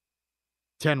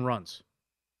 10 runs.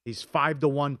 He's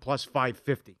 5-1 plus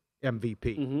 550.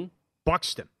 MVP. Mm-hmm.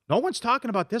 Buxton. No one's talking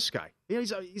about this guy.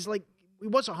 He's like, he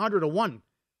was 100-1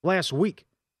 last week,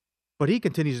 but he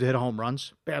continues to hit home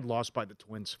runs. Bad loss by the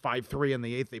Twins. 5-3 in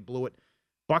the 8th. They blew it.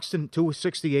 Buxton,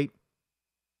 268,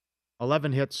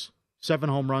 11 hits, 7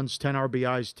 home runs, 10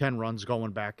 RBIs, 10 runs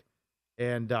going back.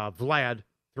 And Vlad,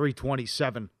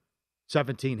 327,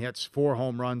 17 hits, 4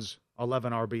 home runs,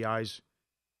 11 RBIs.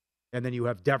 And then you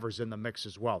have Devers in the mix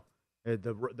as well.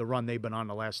 The run they've been on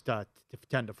the last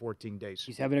 10 to 14 days.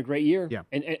 He's having a great year. Yeah.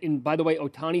 And by the way,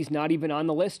 Ohtani's not even on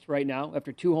the list right now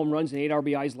after 2 home runs and 8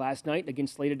 RBIs last night, again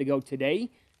slated to go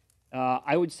today.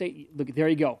 I would say, look, there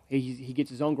you go. He gets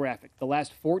his own graphic. The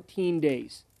last 14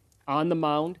 days on the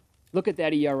mound. Look at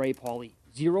that ERA, Paulie.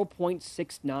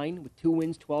 0.69 with 2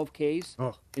 wins, 12 Ks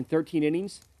in 13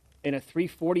 innings, and a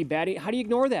 340 batting. How do you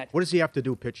ignore that? What does he have to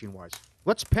do pitching-wise?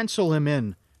 Let's pencil him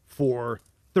in for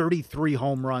 33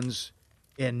 home runs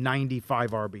and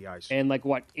 95 RBIs. And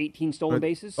 18 stolen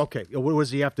bases? Okay, what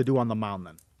does he have to do on the mound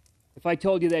then? If I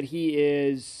told you that he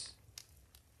is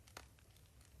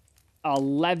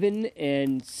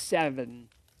 11-7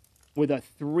 with a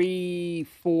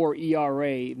 3.4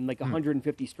 ERA and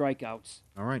 150 strikeouts.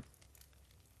 All right.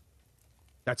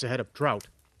 That's ahead of Trout.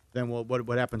 Then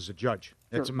what happens to Judge?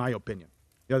 That's Sure. my opinion.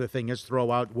 The other thing is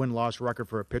throw out win-loss record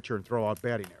for a pitcher and throw out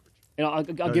batting average. And I'll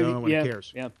give you,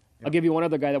 cares. Yeah. I'll give you one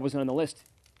other guy that wasn't on the list.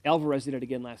 Alvarez did it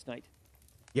again last night.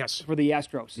 Yes. For the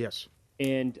Astros. Yes.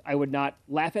 And I would not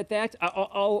laugh at that.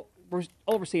 All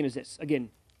we're saying is this. Again,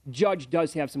 Judge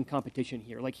does have some competition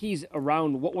here. He's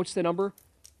around, what's the number?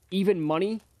 Even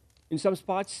money in some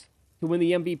spots to win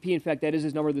the MVP. In fact, that is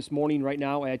his number this morning right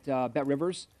now at Bet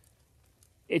Rivers.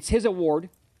 It's his award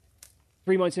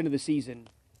 3 months into the season.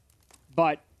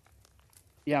 But,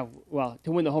 yeah, well,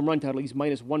 to win the home run title, he's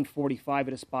minus 145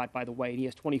 at a spot, by the way, and he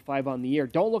has 25 on the year.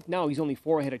 Don't look now. He's only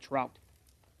 4 ahead of Trout.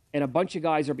 And a bunch of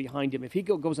guys are behind him. If he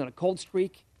goes on a cold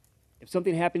streak, if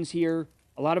something happens here,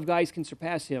 a lot of guys can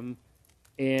surpass him.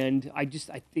 And I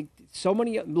think so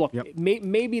many, look,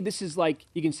 maybe this is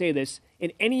you can say this,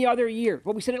 in any other year.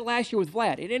 Well, we said it last year with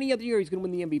Vlad. In any other year, he's going to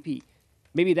win the MVP.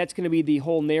 Maybe that's going to be the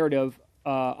whole narrative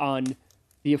on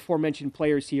the aforementioned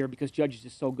players here because Judge is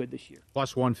just so good this year.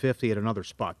 Plus 150 at another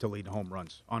spot to lead home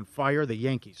runs. On fire, the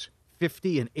Yankees,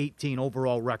 50-18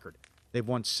 overall record. They've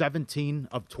won 17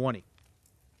 of 20.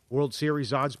 World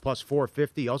Series odds plus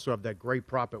 450. Also have that great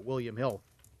prop at William Hill.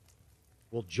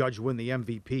 Will Judge win the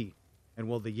MVP? And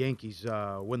will the Yankees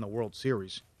win the World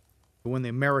Series? To win the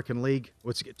American League,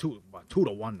 let's get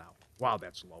 2-1 now. Wow,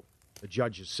 that's low. The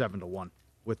Judge is 7-1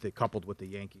 coupled with the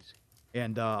Yankees.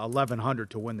 And 1,100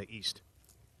 to win the East.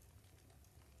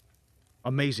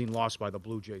 Amazing loss by the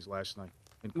Blue Jays last night.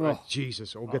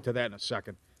 Jesus, we'll get to that in a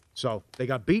second. So they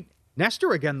got beat.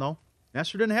 Nestor again, though.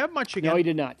 Nestor didn't have much again. No, he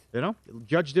did not.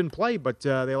 Judge didn't play, but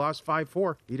they lost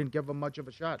 5-4. He didn't give them much of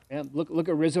a shot. Yeah, look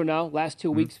at Rizzo now. Last 2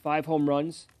 weeks, 5 home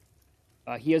runs.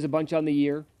 He has a bunch on the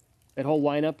year. That whole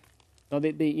lineup. Now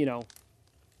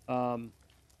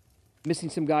missing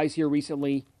some guys here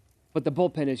recently, but the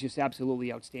bullpen is just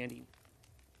absolutely outstanding.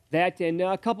 That and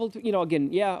a couple,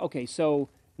 so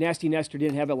Nasty Nestor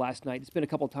didn't have it last night. It's been a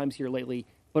couple times here lately.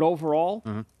 But overall,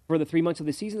 for the 3 months of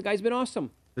the season, the guy's been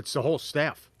awesome. It's the whole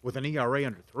staff with an ERA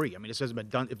under 3. I mean, this hasn't been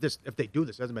done. If they do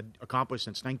this, it hasn't been accomplished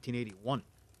since 1981.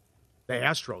 The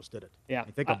Astros did it. Yeah.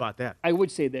 Think about that. I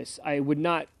would say this. I would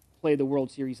not play the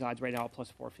World Series odds right now at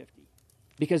plus 450.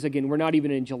 Because, again, we're not even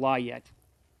in July yet.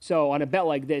 So on a bet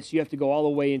like this, you have to go all the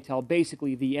way until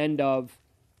basically the end of,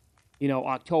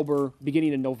 October,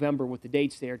 beginning of November with the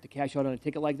dates there to cash out on a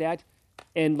ticket like that.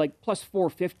 And plus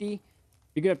 450,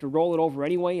 you're going to have to roll it over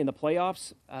anyway in the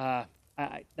playoffs.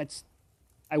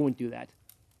 I wouldn't do that.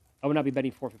 I would not be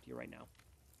betting 450 right now.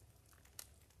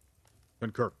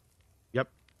 Concur. Yep.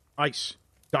 Ice.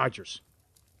 Dodgers.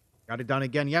 Got it done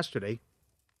again yesterday.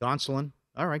 Gonsolin,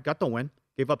 all right, got the win.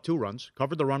 Gave up 2 runs.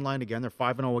 Covered the run line again. They're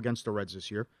 5-0 against the Reds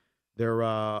this year. They've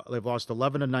lost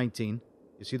 11-19.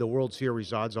 You see the World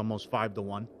Series odds almost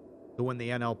 5-1 to win the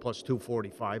NL plus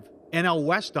 245. NL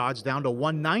West odds down to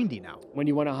 190 now. When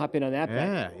you want to hop in on that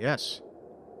bet. Yes.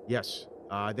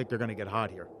 I think they're going to get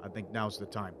hot here. I think now's the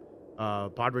time.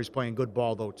 Padres playing good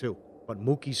ball, though, too. But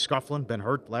Mookie scuffling, been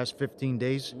hurt last 15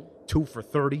 days. 2 for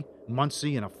 30.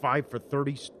 Muncy in a 5 for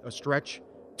 30 stretch.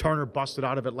 Turner busted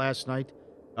out of it last night.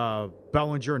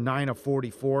 Bellinger, 9 of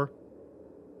 44.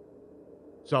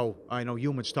 So I know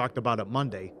Humans talked about it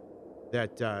Monday.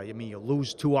 That, you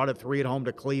lose 2 out of 3 at home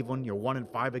to Cleveland. You're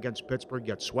 1-5 against Pittsburgh.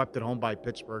 You get swept at home by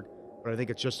Pittsburgh. But I think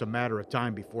it's just a matter of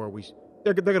time before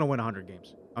they're going to win 100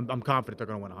 games. I'm confident they're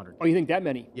going to win 100. Oh, you think that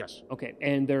many? Yes. Okay,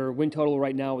 and their win total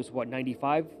right now is what,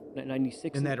 95,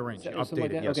 96? In that range, updated,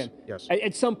 like that? yes. Okay. Yes.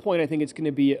 At some point, I think it's going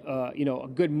to be, a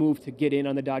good move to get in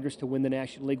on the Dodgers to win the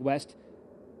National League West.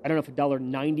 I don't know if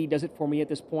 $1.90 does it for me at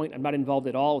this point. I'm not involved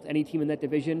at all with any team in that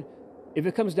division. If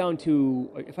it comes down to,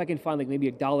 if I can find maybe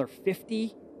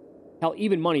 $1.50, hell,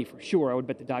 even money for sure, I would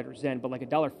bet the Dodgers then, but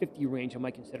 $1.50 range, I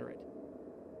might consider it.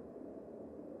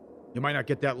 You might not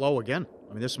get that low again.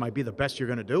 I mean, this might be the best you're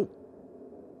going to do.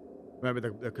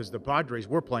 Remember, because the Padres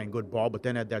were playing good ball, but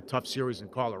then had that tough series in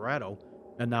Colorado,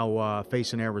 and now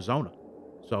facing Arizona.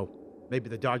 So maybe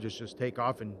the Dodgers just take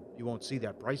off, and you won't see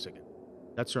that price again.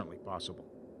 That's certainly possible.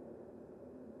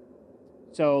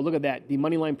 So look at that. The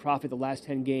money line profit the last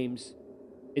 10 games,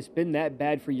 it's been that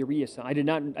bad for Urias. I did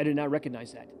not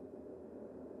recognize that.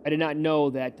 I did not know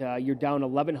that you're down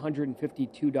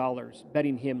 $1,152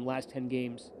 betting him last 10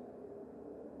 games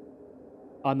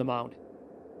on the mound.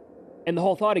 And the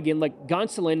whole thought again, like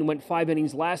Gonsolin went 5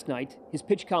 innings last night. His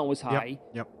pitch count was high,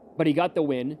 but he got the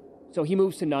win. So he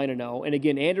moves to 9-0. And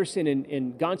again, Anderson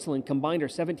and Gonsolin combined are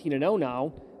 17-0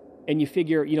 now. And you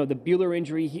figure, the Buehler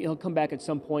injury, he'll come back at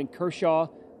some point. Kershaw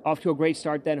off to a great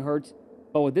start, then hurt.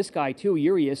 But with this guy too,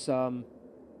 Urias, to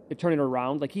turn it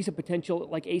around, like he's a potential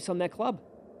ace on that club.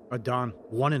 Don,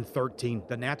 1-13.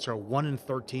 The Nats are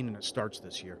 1-13 and it starts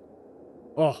this year.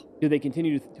 Oh, do they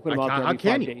continue to put him out there every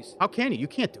 5 days? How can you? You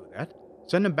can't do that.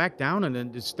 Send him back down and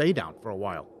then just stay down for a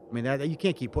while. I mean, you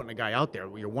can't keep putting a guy out there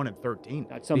where you're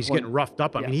 1-13. He's getting roughed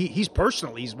up. I mean, he's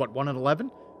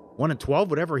 1-11, 1-12,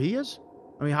 whatever he is.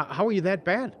 I mean, how are you that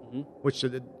bad? Mm-hmm. Which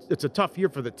it's a tough year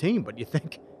for the team, but you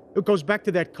think it goes back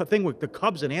to that thing with the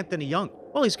Cubs and Anthony Young.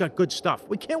 Well, he's got good stuff.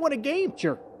 We can't win a game.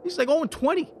 Sure. He's like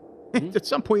 0-20. Mm-hmm. At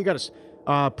some point, you got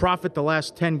to profit the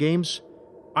last 10 games.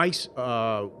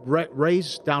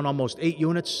 Rays down almost 8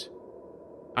 units.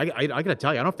 I got to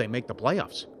tell you, I don't know if they make the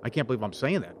playoffs. I can't believe I'm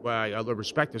saying that. Well, I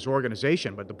respect this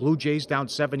organization, but the Blue Jays down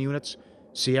 7 units.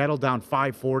 Seattle down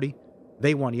 540.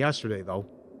 They won yesterday, though.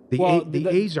 The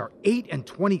A's are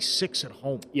 8-26 at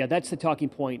home. Yeah, that's the talking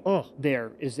point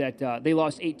there, is that they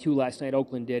lost 8-2 last night.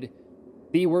 Oakland did.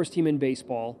 The worst team in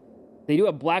baseball. They do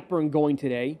have Blackburn going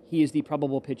today. He is the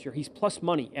probable pitcher. He's plus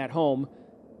money at home.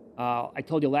 I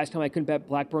told you last time I couldn't bet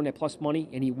Blackburn at plus money,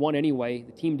 and he won anyway.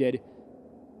 The team did.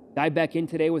 Dive back in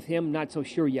today with him, not so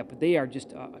sure yet, but they are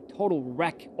just a total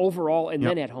wreck overall, and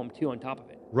then at home, too, on top of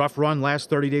it. Rough run last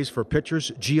 30 days for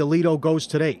pitchers. Giolito goes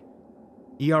today.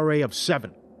 ERA of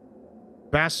 7.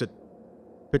 Bassett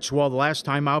pitched well the last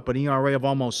time out, but ERA of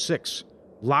almost 6.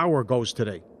 Lauer goes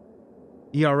today.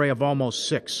 ERA of almost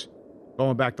 6,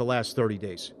 going back the last 30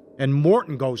 days. And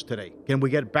Morton goes today. Can we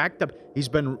get back up? He's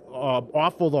been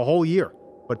awful the whole year,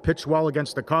 but pitched well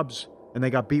against the Cubs, and they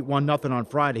got beat 1-0 on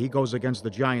Friday. He goes against the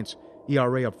Giants,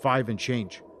 ERA of 5 and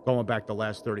change, going back the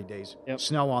last 30 days. Yep.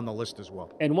 Snell on the list as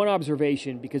well. And one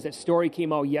observation, because that story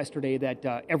came out yesterday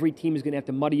that every team is going to have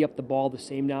to muddy up the ball the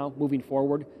same now moving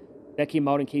forward. That came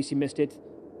out in case you missed it.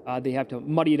 They have to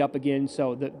muddy it up again,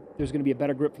 so there's going to be a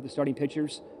better grip for the starting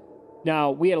pitchers.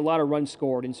 Now, we had a lot of runs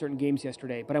scored in certain games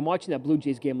yesterday, but I'm watching that Blue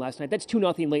Jays game last night. That's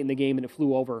 2-0 late in the game, and it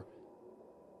flew over.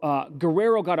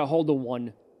 Guerrero got a hold of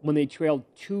one when they trailed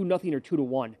 2-0 or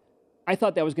 2-1. I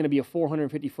thought that was going to be a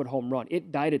 450-foot home run.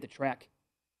 It died at the track.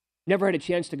 Never had a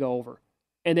chance to go over.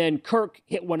 And then Kirk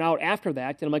hit one out after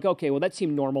that, and I'm like, okay, well, that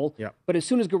seemed normal. Yep. But as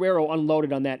soon as Guerrero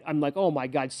unloaded on that, I'm like, oh, my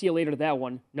God, see you later to that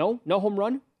one. No home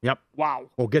run? Yep. Wow.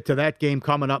 We'll get to that game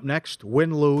coming up next.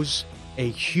 Win-lose, a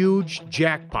huge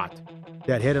jackpot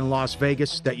that hit in Las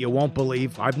Vegas that you won't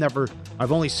believe.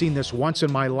 I've only seen this once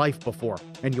in my life before,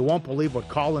 and you won't believe what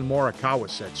Colin Morikawa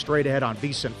said. Straight ahead on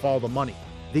VSiN, Follow the Money,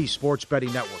 the Sports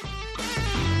Betting Network.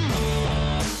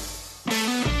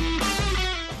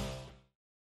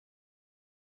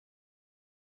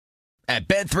 At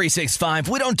Bet365,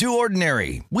 we don't do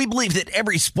ordinary. We believe that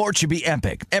every sport should be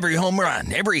epic. Every home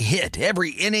run, every hit,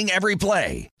 every inning, every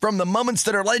play. From the moments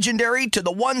that are legendary to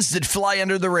the ones that fly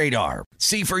under the radar.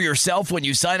 See for yourself when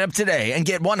you sign up today and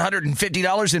get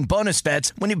 $150 in bonus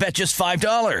bets when you bet just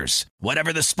 $5.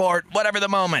 Whatever the sport, whatever the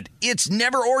moment, it's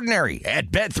never ordinary at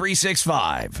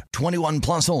Bet365. 21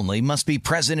 plus only. Must be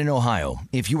present in Ohio.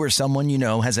 If you or someone you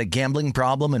know has a gambling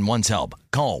problem and wants help,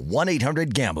 call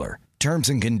 1-800-GAMBLER. Terms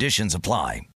and conditions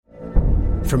apply.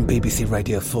 From BBC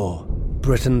Radio 4,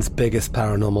 Britain's biggest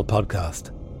paranormal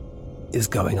podcast is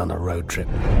going on a road trip.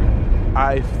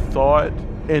 I thought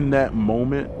in that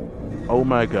moment, oh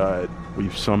my God,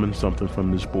 we've summoned something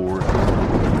from this board.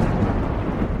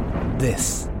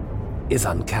 This is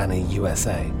Uncanny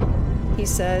USA. He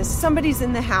says, somebody's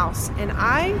in the house, and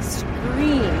I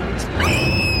screamed.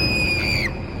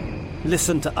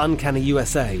 Listen to Uncanny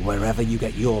USA wherever you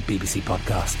get your BBC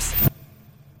podcasts,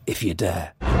 if you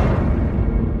dare.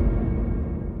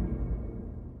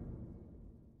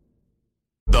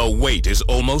 The wait is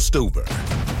almost over.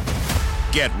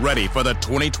 Get ready for the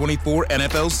 2024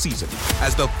 NFL season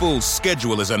as the full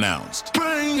schedule is announced.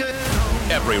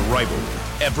 Every rivalry,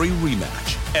 every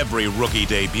rematch, every rookie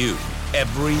debut,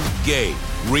 every game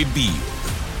revealed.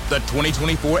 The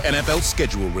 2024 NFL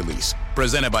schedule release,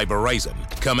 presented by Verizon,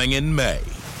 coming in May.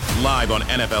 Live on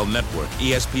NFL Network,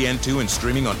 ESPN2, and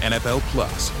streaming on NFL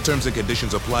Plus. Terms and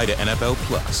conditions apply to NFL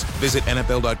Plus. Visit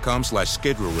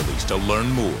NFL.com/schedule release to learn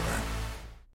more.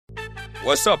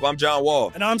 What's up? I'm John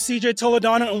Wall. And I'm CJ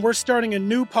Toledano, and we're starting a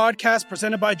new podcast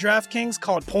presented by DraftKings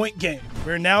called Point Game.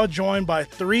 We're now joined by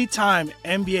 3-time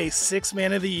NBA Sixth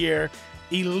Man of the Year,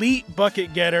 elite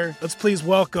bucket getter. Let's please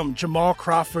welcome Jamal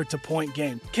Crawford to Point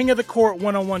Game. King of the Court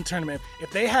one-on-one tournament.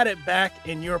 If they had it back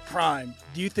in your prime,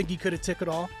 do you think you could have took it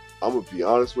all? I'm going to be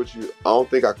honest with you. I don't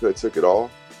think I could have took it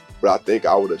all, but I think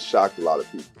I would have shocked a lot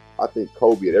of people. I think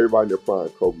Kobe and everybody in their prime,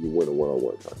 Kobe would win a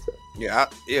one-on-one contest.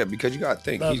 Yeah, because you got to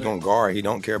think. He's going to guard. He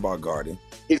don't care about guarding.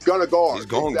 He's going to guard. He's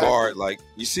going to guard. Like,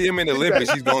 you see him in the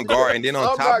Olympics, he's going to guard. And then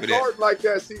on top of that. I'm not guarding like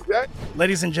that, CJ.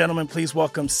 Ladies and gentlemen, please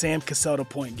welcome Sam Cassell to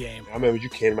Point Game. I remember you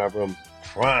came to my room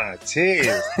crying,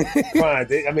 tears.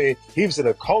 Crying. I mean, he was in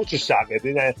a culture shock. And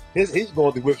then he's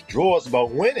going through withdrawals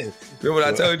about winning. Remember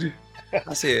what I told you?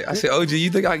 I said, OG,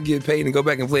 you think I can get paid and go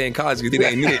back and play in college because it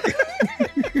ain't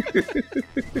it?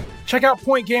 Check out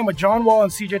Point Game with John Wall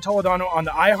and CJ Toledano on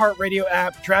the iHeartRadio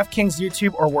app, DraftKings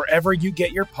YouTube, or wherever you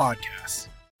get your podcasts.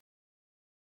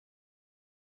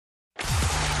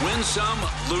 Win Some,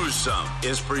 Lose Some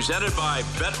is presented by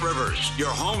BetRivers, your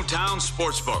hometown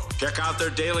sportsbook. Check out their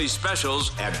daily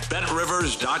specials at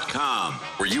BetRivers.com.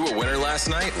 Were you a winner last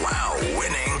night? Wow,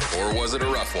 winning. Or was it a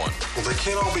rough one? Well, they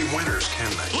can't all be winners, can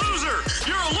they? Loser!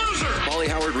 You're a loser! Paulie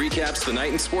Howard recaps the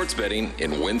night in sports betting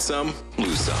in Win Some,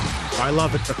 Lose Some. I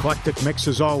love it. Eclectic mix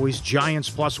as always. Giants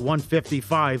plus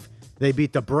 155. They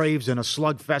beat the Braves in a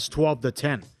slugfest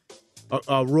 12-10.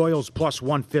 Royals plus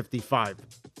 155.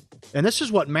 And this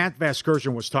is what Matt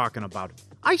Vasgersian was talking about.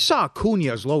 I saw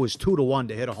Acuna as low as 2-1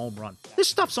 to hit a home run. This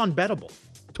stuff's unbettable.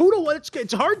 2-1,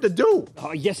 it's hard to do.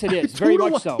 Yes, it is. Very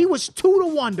much so. He was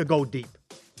 2-1 to go deep.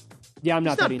 Yeah, I'm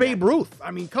not betting that. He's not Babe Ruth.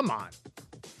 I mean, come on.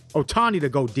 Ohtani to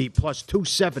go deep, plus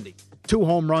 270. 2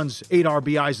 home runs, 8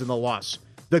 RBIs in the loss.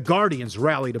 The Guardians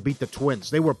rally to beat the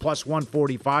Twins. They were plus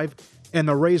 145, and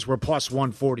the Rays were plus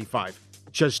 145.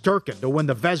 Shesterkin to win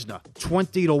the Vezina,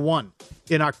 20-1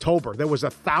 in October. There was a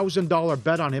 $1,000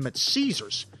 bet on him at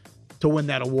Caesars to win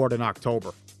that award in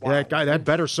October. Wow. That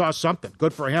better saw something.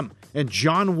 Good for him. And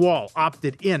John Wall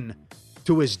opted in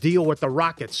to his deal with the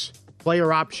Rockets.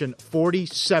 Player option,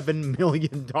 $47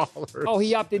 million. Oh,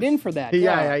 he opted in for that.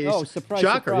 Yeah. Oh, surprise,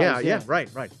 shocker. surprise. Yeah, right.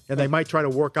 And they might try to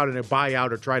work out in a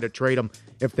buyout or try to trade him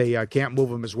if they can't move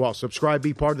him as well. Subscribe,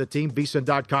 be part of the team,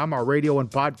 vsin.com, our radio and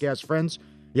podcast friends.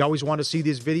 You always want to see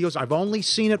these videos. I've only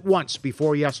seen it once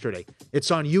before yesterday.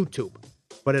 It's on YouTube.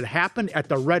 But it happened at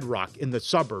the Red Rock in the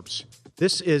suburbs.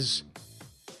 This is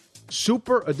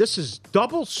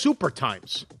double super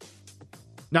times.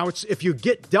 Now, it's if you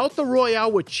get Delta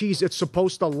Royale with cheese, it's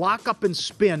supposed to lock up and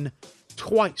spin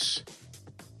twice.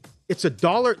 It's a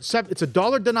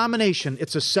dollar denomination.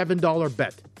 It's a $7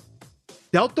 bet.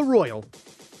 Delta Royal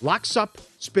locks up,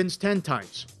 spins 10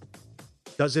 times.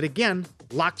 Does it again,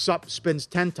 locks up, spins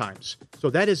 10 times. So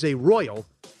that is a Royal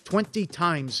 20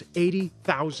 times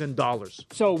 $80,000.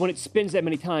 So when it spins that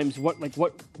many times,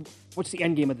 what's the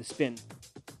end game of the spin?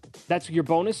 That's your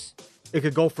bonus? It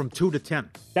could go from 2 to 10.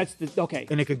 That's okay.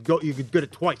 And you could get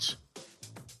it twice.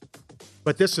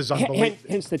 But this is unbelievable.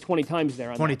 Hence the 20 times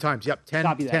there. 20 times, yep.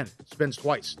 10, spins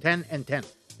twice. 10 and 10.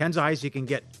 10's the highest you can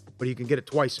get, but you can get it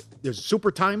twice. There's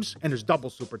super times and there's double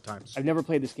super times. I've never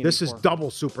played this game before. This is double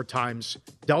super times.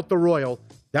 Delta Royal,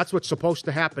 that's what's supposed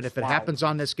to happen if it happens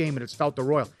on this game and it's Delta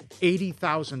Royal.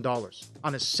 $80,000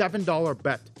 on a $7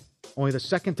 bet. Only the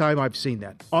second time I've seen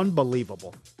that.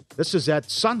 Unbelievable. This is at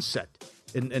Sunset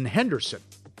in Henderson.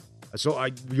 So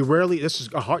this is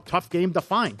a tough game to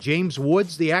find. James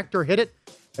Woods, the actor, hit it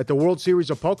at the World Series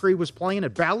of Poker he was playing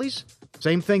at Bally's.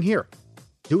 Same thing here.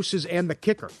 Deuces and the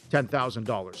kicker,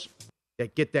 $10,000.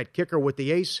 Get that kicker with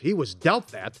the ace. He was dealt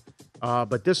that,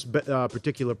 but this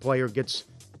particular player gets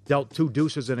dealt 2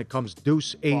 deuces, and it comes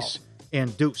deuce, ace,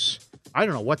 and deuce. I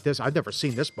don't know what I've never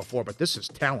seen this before, but this is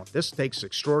talent. This takes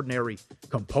extraordinary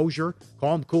composure,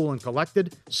 calm, cool, and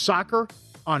collected. Soccer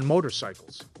on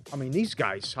motorcycles. I mean, these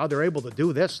guys, how they're able to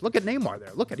do this. Look at Neymar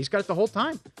there. Look at, he's got it the whole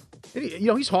time.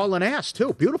 He's hauling ass,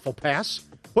 too. Beautiful pass.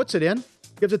 Puts it in.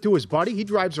 Gives it to his buddy. He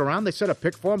drives around. They set a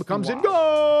pick for him. Comes in.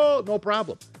 Go! No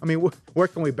problem. I mean, where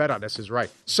can we bet on this is right.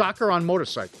 Soccer on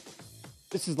motorcycle.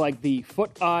 This is like the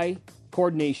foot-eye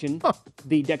coordination,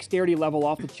 the dexterity level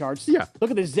off the charts. Yeah.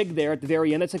 Look at the zig there at the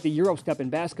very end. That's like the Euro step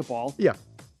in basketball. Yeah.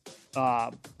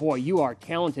 Boy, you are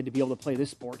talented to be able to play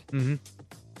this sport. Mm-hmm.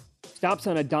 Stops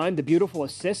on a dime, the beautiful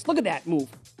assist. Look at that move.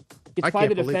 Gets by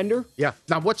the defender. Yeah.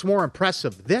 Now, what's more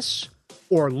impressive, this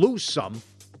or lose some?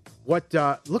 Look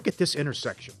at this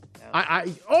intersection. Yeah.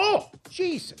 Oh,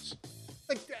 Jesus.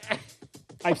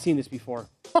 I've seen this before.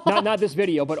 not this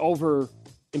video, but over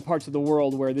in parts of the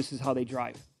world where this is how they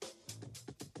drive.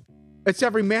 It's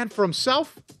every man for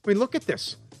himself. I mean, look at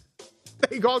this.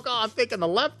 They go, I'm taking the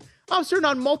left. I'm certain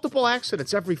on multiple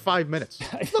accidents every 5 minutes.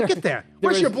 Look at that.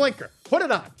 Where's your blinker? Put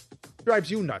it on.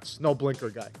 Drives you nuts. No blinker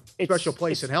guy. Special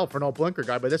place in hell for no blinker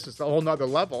guy, but this is a whole nother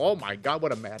level. Oh my God,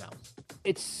 what a madhouse.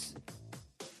 It's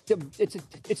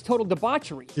total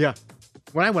debauchery. Yeah.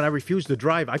 When I refused to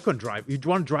drive, I couldn't drive. You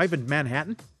want to drive in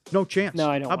Manhattan? No chance. No,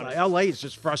 I don't want to. LA is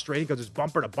just frustrating because it's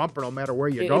bumper to bumper no matter where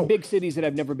you go. In big cities that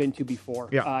I've never been to before,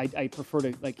 Yeah. I prefer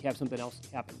to have something else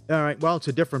happen. All right. Well, it's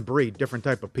a different breed, different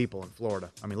type of people in Florida.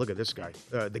 I mean, look at this guy.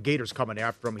 The Gator's coming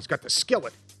after him. He's got the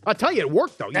skillet. I'll tell you, it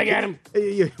worked, though. I got him.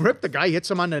 You ripped the guy, hits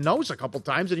him on the nose a couple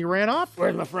times, and he ran off.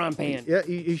 Where's my frying pan? Yeah,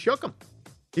 he shook him.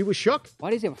 He was shook.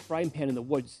 Why does he have a frying pan in the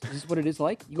woods? Is this what it is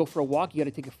like? You go for a walk, you got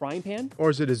to take a frying pan? Or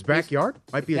is it his backyard?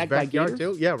 Might be his backyard,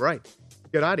 too. Yeah, right.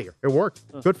 Get out of here. It worked.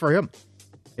 Good for him.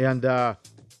 And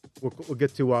we'll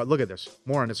get to, look at this.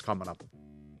 More on this coming up.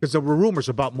 Because there were rumors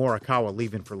about Morikawa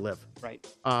leaving for LIV. Right.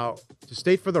 To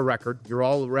state for the record, you're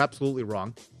all absolutely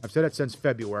wrong. I've said it since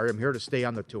February. I'm here to stay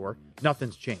on the tour.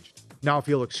 Nothing's changed. Now, if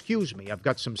you'll excuse me, I've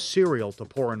got some cereal to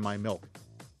pour in my milk.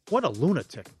 What a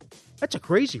lunatic. That's a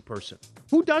crazy person.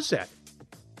 Who does that?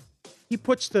 He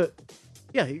puts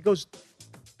he goes...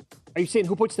 Are you saying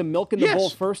who puts the milk in the bowl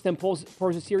first, then pours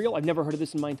the cereal? I've never heard of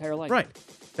this in my entire life. Right.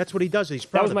 That's what he does. He's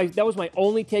proud That was my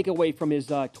only takeaway from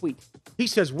his tweet. He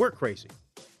says we're crazy.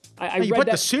 You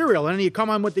put the cereal in and you come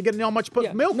on with getting how much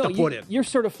milk to put in. You're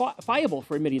certifiable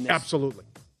for admitting this. Absolutely.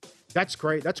 That's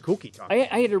great. That's kooky talk.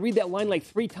 I had to read that line like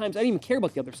 3 times. I didn't even care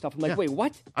about the other stuff. I'm like, wait,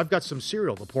 what? I've got some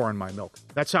cereal to pour in my milk.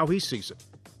 That's how he sees it.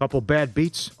 Couple bad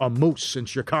beats, a moose in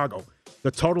Chicago.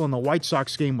 The total in the White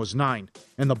Sox game was 9,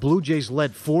 and the Blue Jays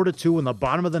led 4-2 in the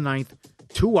bottom of the 9th.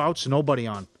 2 outs, nobody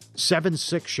on.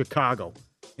 7-6 Chicago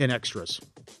in extras.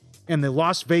 And the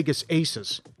Las Vegas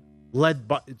Aces led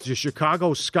by the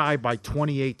Chicago Sky by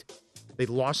 28. They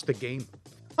lost the game.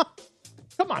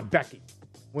 Come on, Becky.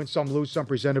 Win some, lose some,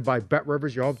 presented by Bet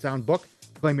Rivers, your hometown book.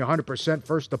 Claim your 100%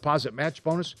 first deposit match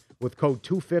bonus with code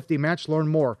 250match. Learn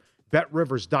more,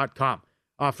 betrivers.com.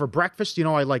 For breakfast,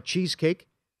 I like cheesecake,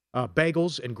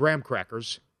 bagels, and graham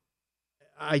crackers.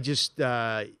 I just,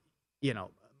 I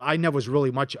never was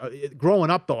really much. Growing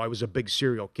up, though, I was a big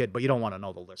cereal kid, but you don't want to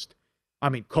know the list. I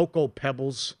mean, Cocoa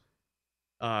Pebbles,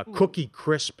 Cookie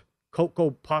Crisp,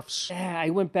 Cocoa Puffs. Yeah, I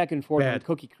went back and forth on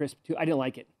Cookie Crisp, too. I didn't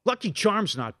like it. Lucky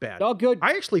Charms, not bad. Oh, good.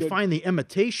 I actually find the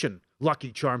imitation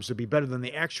Lucky Charms to be better than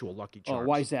the actual Lucky Charms. Oh,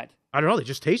 why is that? I don't know. They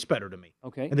just taste better to me.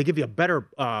 Okay. And they give you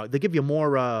they give you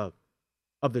more of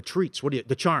the treats.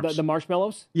 The charms? The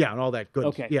marshmallows? Yeah, and all that good.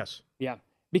 Okay. Yes. Yeah.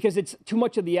 Because it's too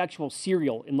much of the actual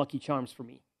cereal in Lucky Charms for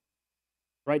me.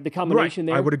 Right? The combination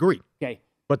there? I would agree. Okay.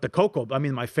 But the cocoa,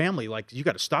 my family, you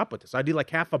got to stop with this. I do like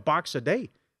half a box a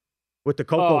day with the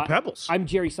Cocoa Pebbles. I'm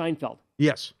Jerry Seinfeld.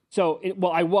 Yes. So,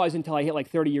 I was until I hit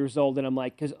 30 years old, and I'm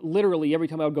like, because literally every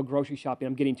time I would go grocery shopping,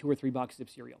 I'm getting 2 or 3 boxes of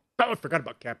cereal. Oh, I forgot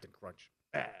about Captain Crunch.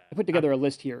 I put together a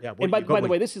list here. Yeah, and by the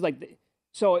way, this is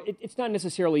so it's not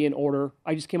necessarily in order.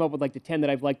 I just came up with the 10 that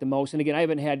I've liked the most. And again, I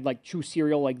haven't had true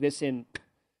cereal like this in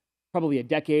probably a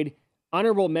decade.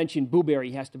 Honorable mention, Boo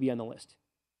Berry has to be on the list.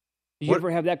 Did you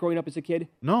ever have that growing up as a kid?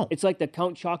 No. It's like the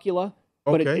Count Chocula,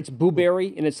 but it's Boo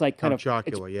Berry, and it's kind of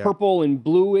Chocula, purple and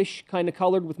bluish kind of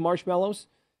colored with marshmallows.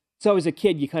 So as a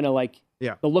kid, you kind of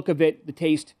the look of it, the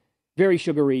taste, very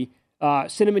sugary.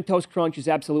 Cinnamon Toast Crunch is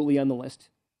absolutely on the list.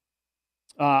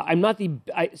 I'm not the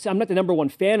number one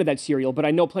fan of that cereal, but I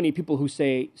know plenty of people who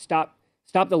say stop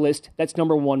the list. That's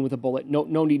number 1 with a bullet.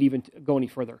 No need even to go any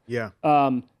further. Yeah.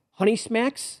 Honey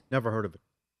Smacks. Never heard of it.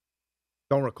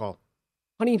 Don't recall.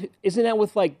 Honey, isn't that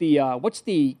with the what's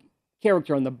the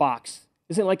character on the box?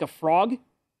 Isn't it like a frog?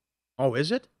 Oh,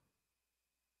 is it?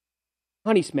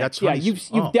 Honey Smacks.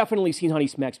 You've definitely seen Honey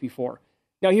Smacks before.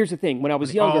 Now here's the thing: when I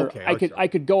was younger, I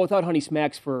could go without Honey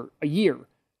Smacks for a year.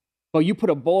 But you put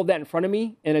a bowl of that in front of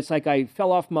me, and it's like I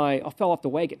fell off the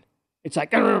wagon. It's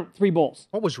like 3 bowls.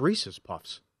 What was Reese's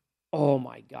Puffs? Oh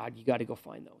my God, you got to go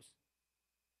find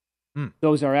those.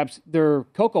 Those are they're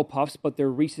Cocoa Puffs, but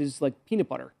they're Reese's peanut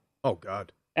butter. Oh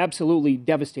God, absolutely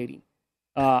devastating.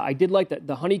 I did like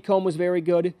the honeycomb was very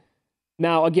good.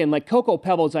 Now again, Cocoa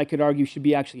Pebbles, I could argue should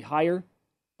be actually higher,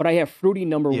 but I have Fruity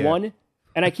number 1,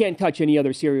 and I can't touch any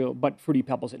other cereal but Fruity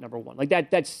Pebbles at number 1.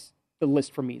 That's the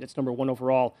list for me. That's number 1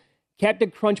 overall.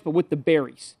 Captain Crunch, but with the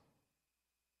berries.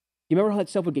 You remember how that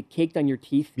stuff would get caked on your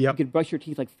teeth? Yep. You could brush your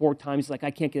teeth 4 times. I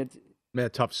can't get it. Man,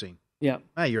 tough scene. Yeah.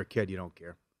 You're a kid. You don't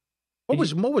care. What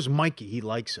was Mikey? He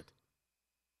likes it.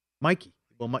 Mikey.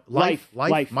 Well, Life.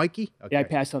 Mikey? Okay. Yeah, I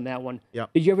passed on that one. Yeah.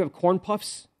 Did you ever have Corn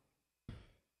Puffs?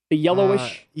 The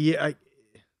yellowish? I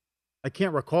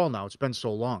can't recall now. It's been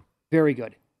so long. Very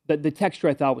good. The texture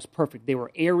I thought was perfect. They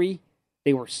were airy.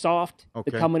 They were soft. Okay.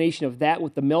 The combination of that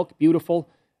with the milk, beautiful.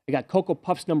 I got Cocoa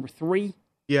Puffs number 3.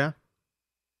 Yeah.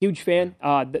 Huge fan.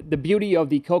 The beauty of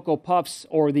the Cocoa Puffs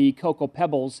or the Cocoa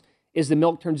Pebbles is the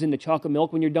milk turns into chocolate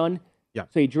milk when you're done. Yeah.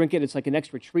 So you drink it. It's like an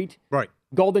extra treat. Right.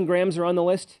 Golden Grams are on the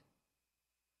list.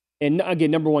 And again,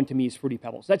 number one to me is Fruity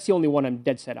Pebbles. That's the only one I'm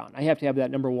dead set on. I have to have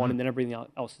that number one, and then everything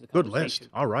else is a Good conversation.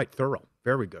 list. All right. Thorough.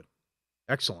 Very good.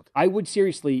 Excellent. I would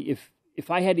seriously,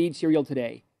 if I had to eat cereal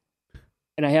today,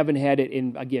 and I haven't had it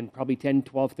in, again, probably 10,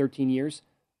 12, 13 years,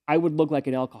 I would look like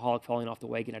an alcoholic falling off the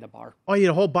wagon at a bar. Oh, you eat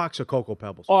a whole box of Cocoa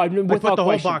Pebbles. Oh, I'd without put the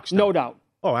question, whole box down. no doubt.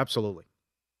 Oh, absolutely.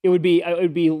 It would be, I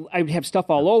would have stuff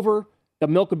all over. The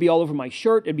milk would be all over my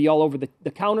shirt. It'd be all over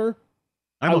the counter.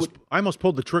 I almost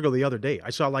pulled the trigger the other day.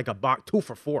 I saw like a box 2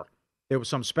 for $4. There was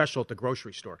some special at the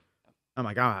grocery store. I'm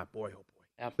like, boy, oh boy.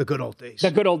 Yeah. The good old days.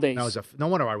 The good old days. No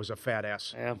wonder I was a fat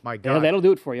ass. Yeah. My God. Yeah, that'll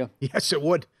do it for you. Yes, it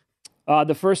would.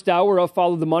 The first hour of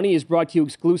Follow the Money is brought to you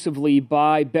exclusively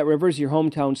by BetRivers, your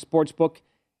hometown sportsbook.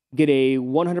 Get a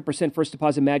 100% first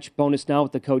deposit match bonus now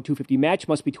with the code 250MATCH.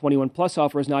 Must be 21 plus.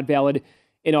 Offer is not valid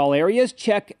in all areas.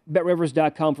 Check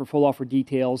BetRivers.com for full offer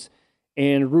details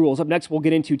and rules. Up next, we'll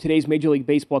get into today's Major League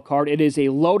Baseball card. It is a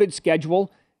loaded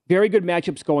schedule. Very good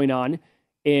matchups going on.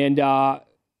 And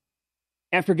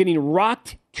after getting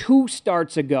rocked 2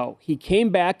 starts ago, he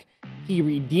came back. He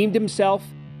redeemed himself.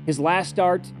 His last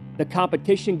start, the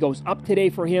competition goes up today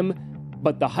for him.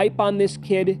 But the hype on this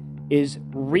kid is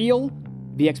real.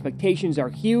 The expectations are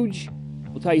huge.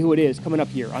 We'll tell you who it is coming up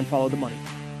here on Follow the Money.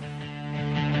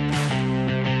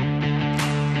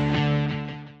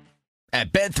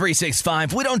 At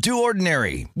Bet365, we don't do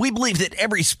ordinary. We believe that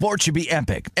every sport should be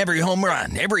epic. Every home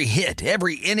run, every hit,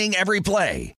 every inning, every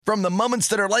play. From the moments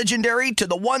that are legendary to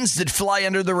the ones that fly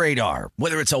under the radar.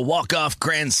 Whether it's a walk-off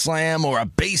grand slam or a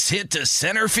base hit to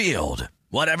center field.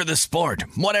 Whatever the sport,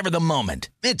 whatever the moment.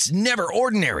 It's never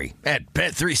ordinary at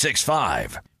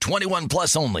Bet365. 21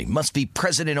 plus only. Must be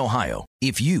present in Ohio.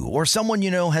 If you or someone you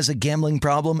know has a gambling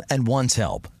problem and wants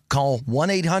help, call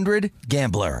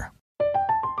 1-800-GAMBLER.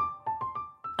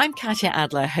 I'm Katya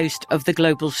Adler, host of The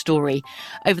Global Story.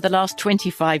 Over the last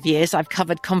 25 years, I've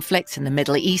covered conflicts in the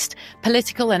Middle East,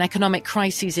 political and economic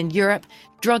crises in Europe,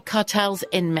 drug cartels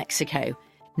in Mexico.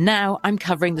 Now I'm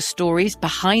covering the stories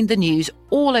behind the news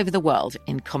all over the world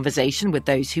in conversation with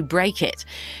those who break it.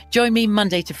 Join me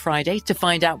Monday to Friday to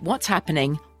find out what's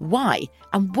happening, why,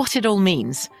 and what it all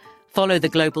means. Follow The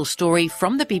Global Story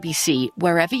from the BBC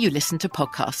wherever you listen to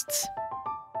podcasts.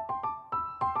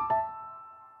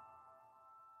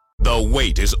 The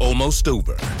wait is almost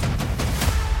over.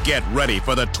 Get ready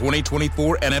for the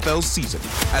 2024 NFL season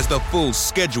as the full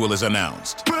schedule is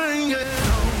announced.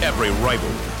 Every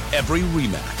rivalry, every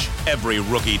rematch, every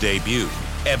rookie debut,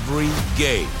 every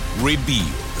game revealed.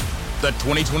 The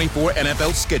 2024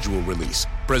 NFL schedule release,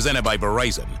 presented by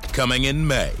Verizon, coming in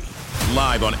May.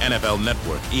 Live on NFL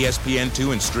Network,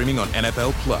 ESPN2, and streaming on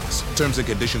NFL Plus. Terms and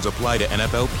conditions apply to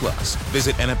NFL Plus.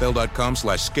 Visit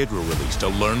NFL.com/schedule release to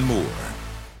learn more.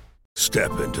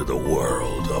 Step into the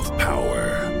world of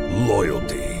power,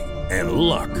 loyalty, and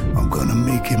luck. I'm gonna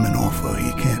make him an offer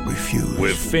he can't refuse.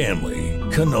 With family,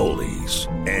 cannolis,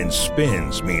 and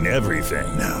spins mean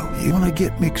everything. Now, you wanna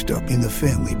get mixed up in the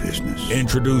family business.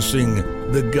 Introducing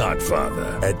The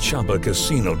Godfather at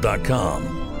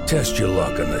ChumbaCasino.com. Test your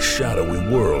luck in the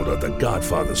shadowy world of The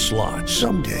Godfather slot.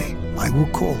 Someday, I will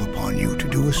call upon you to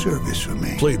do a service for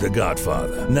me. Play The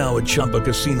Godfather, now at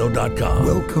ChumbaCasino.com.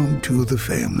 Welcome to the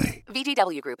family.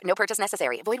 VGW Group. No purchase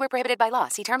necessary. Void where prohibited by law.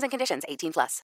 See terms and conditions. 18 plus.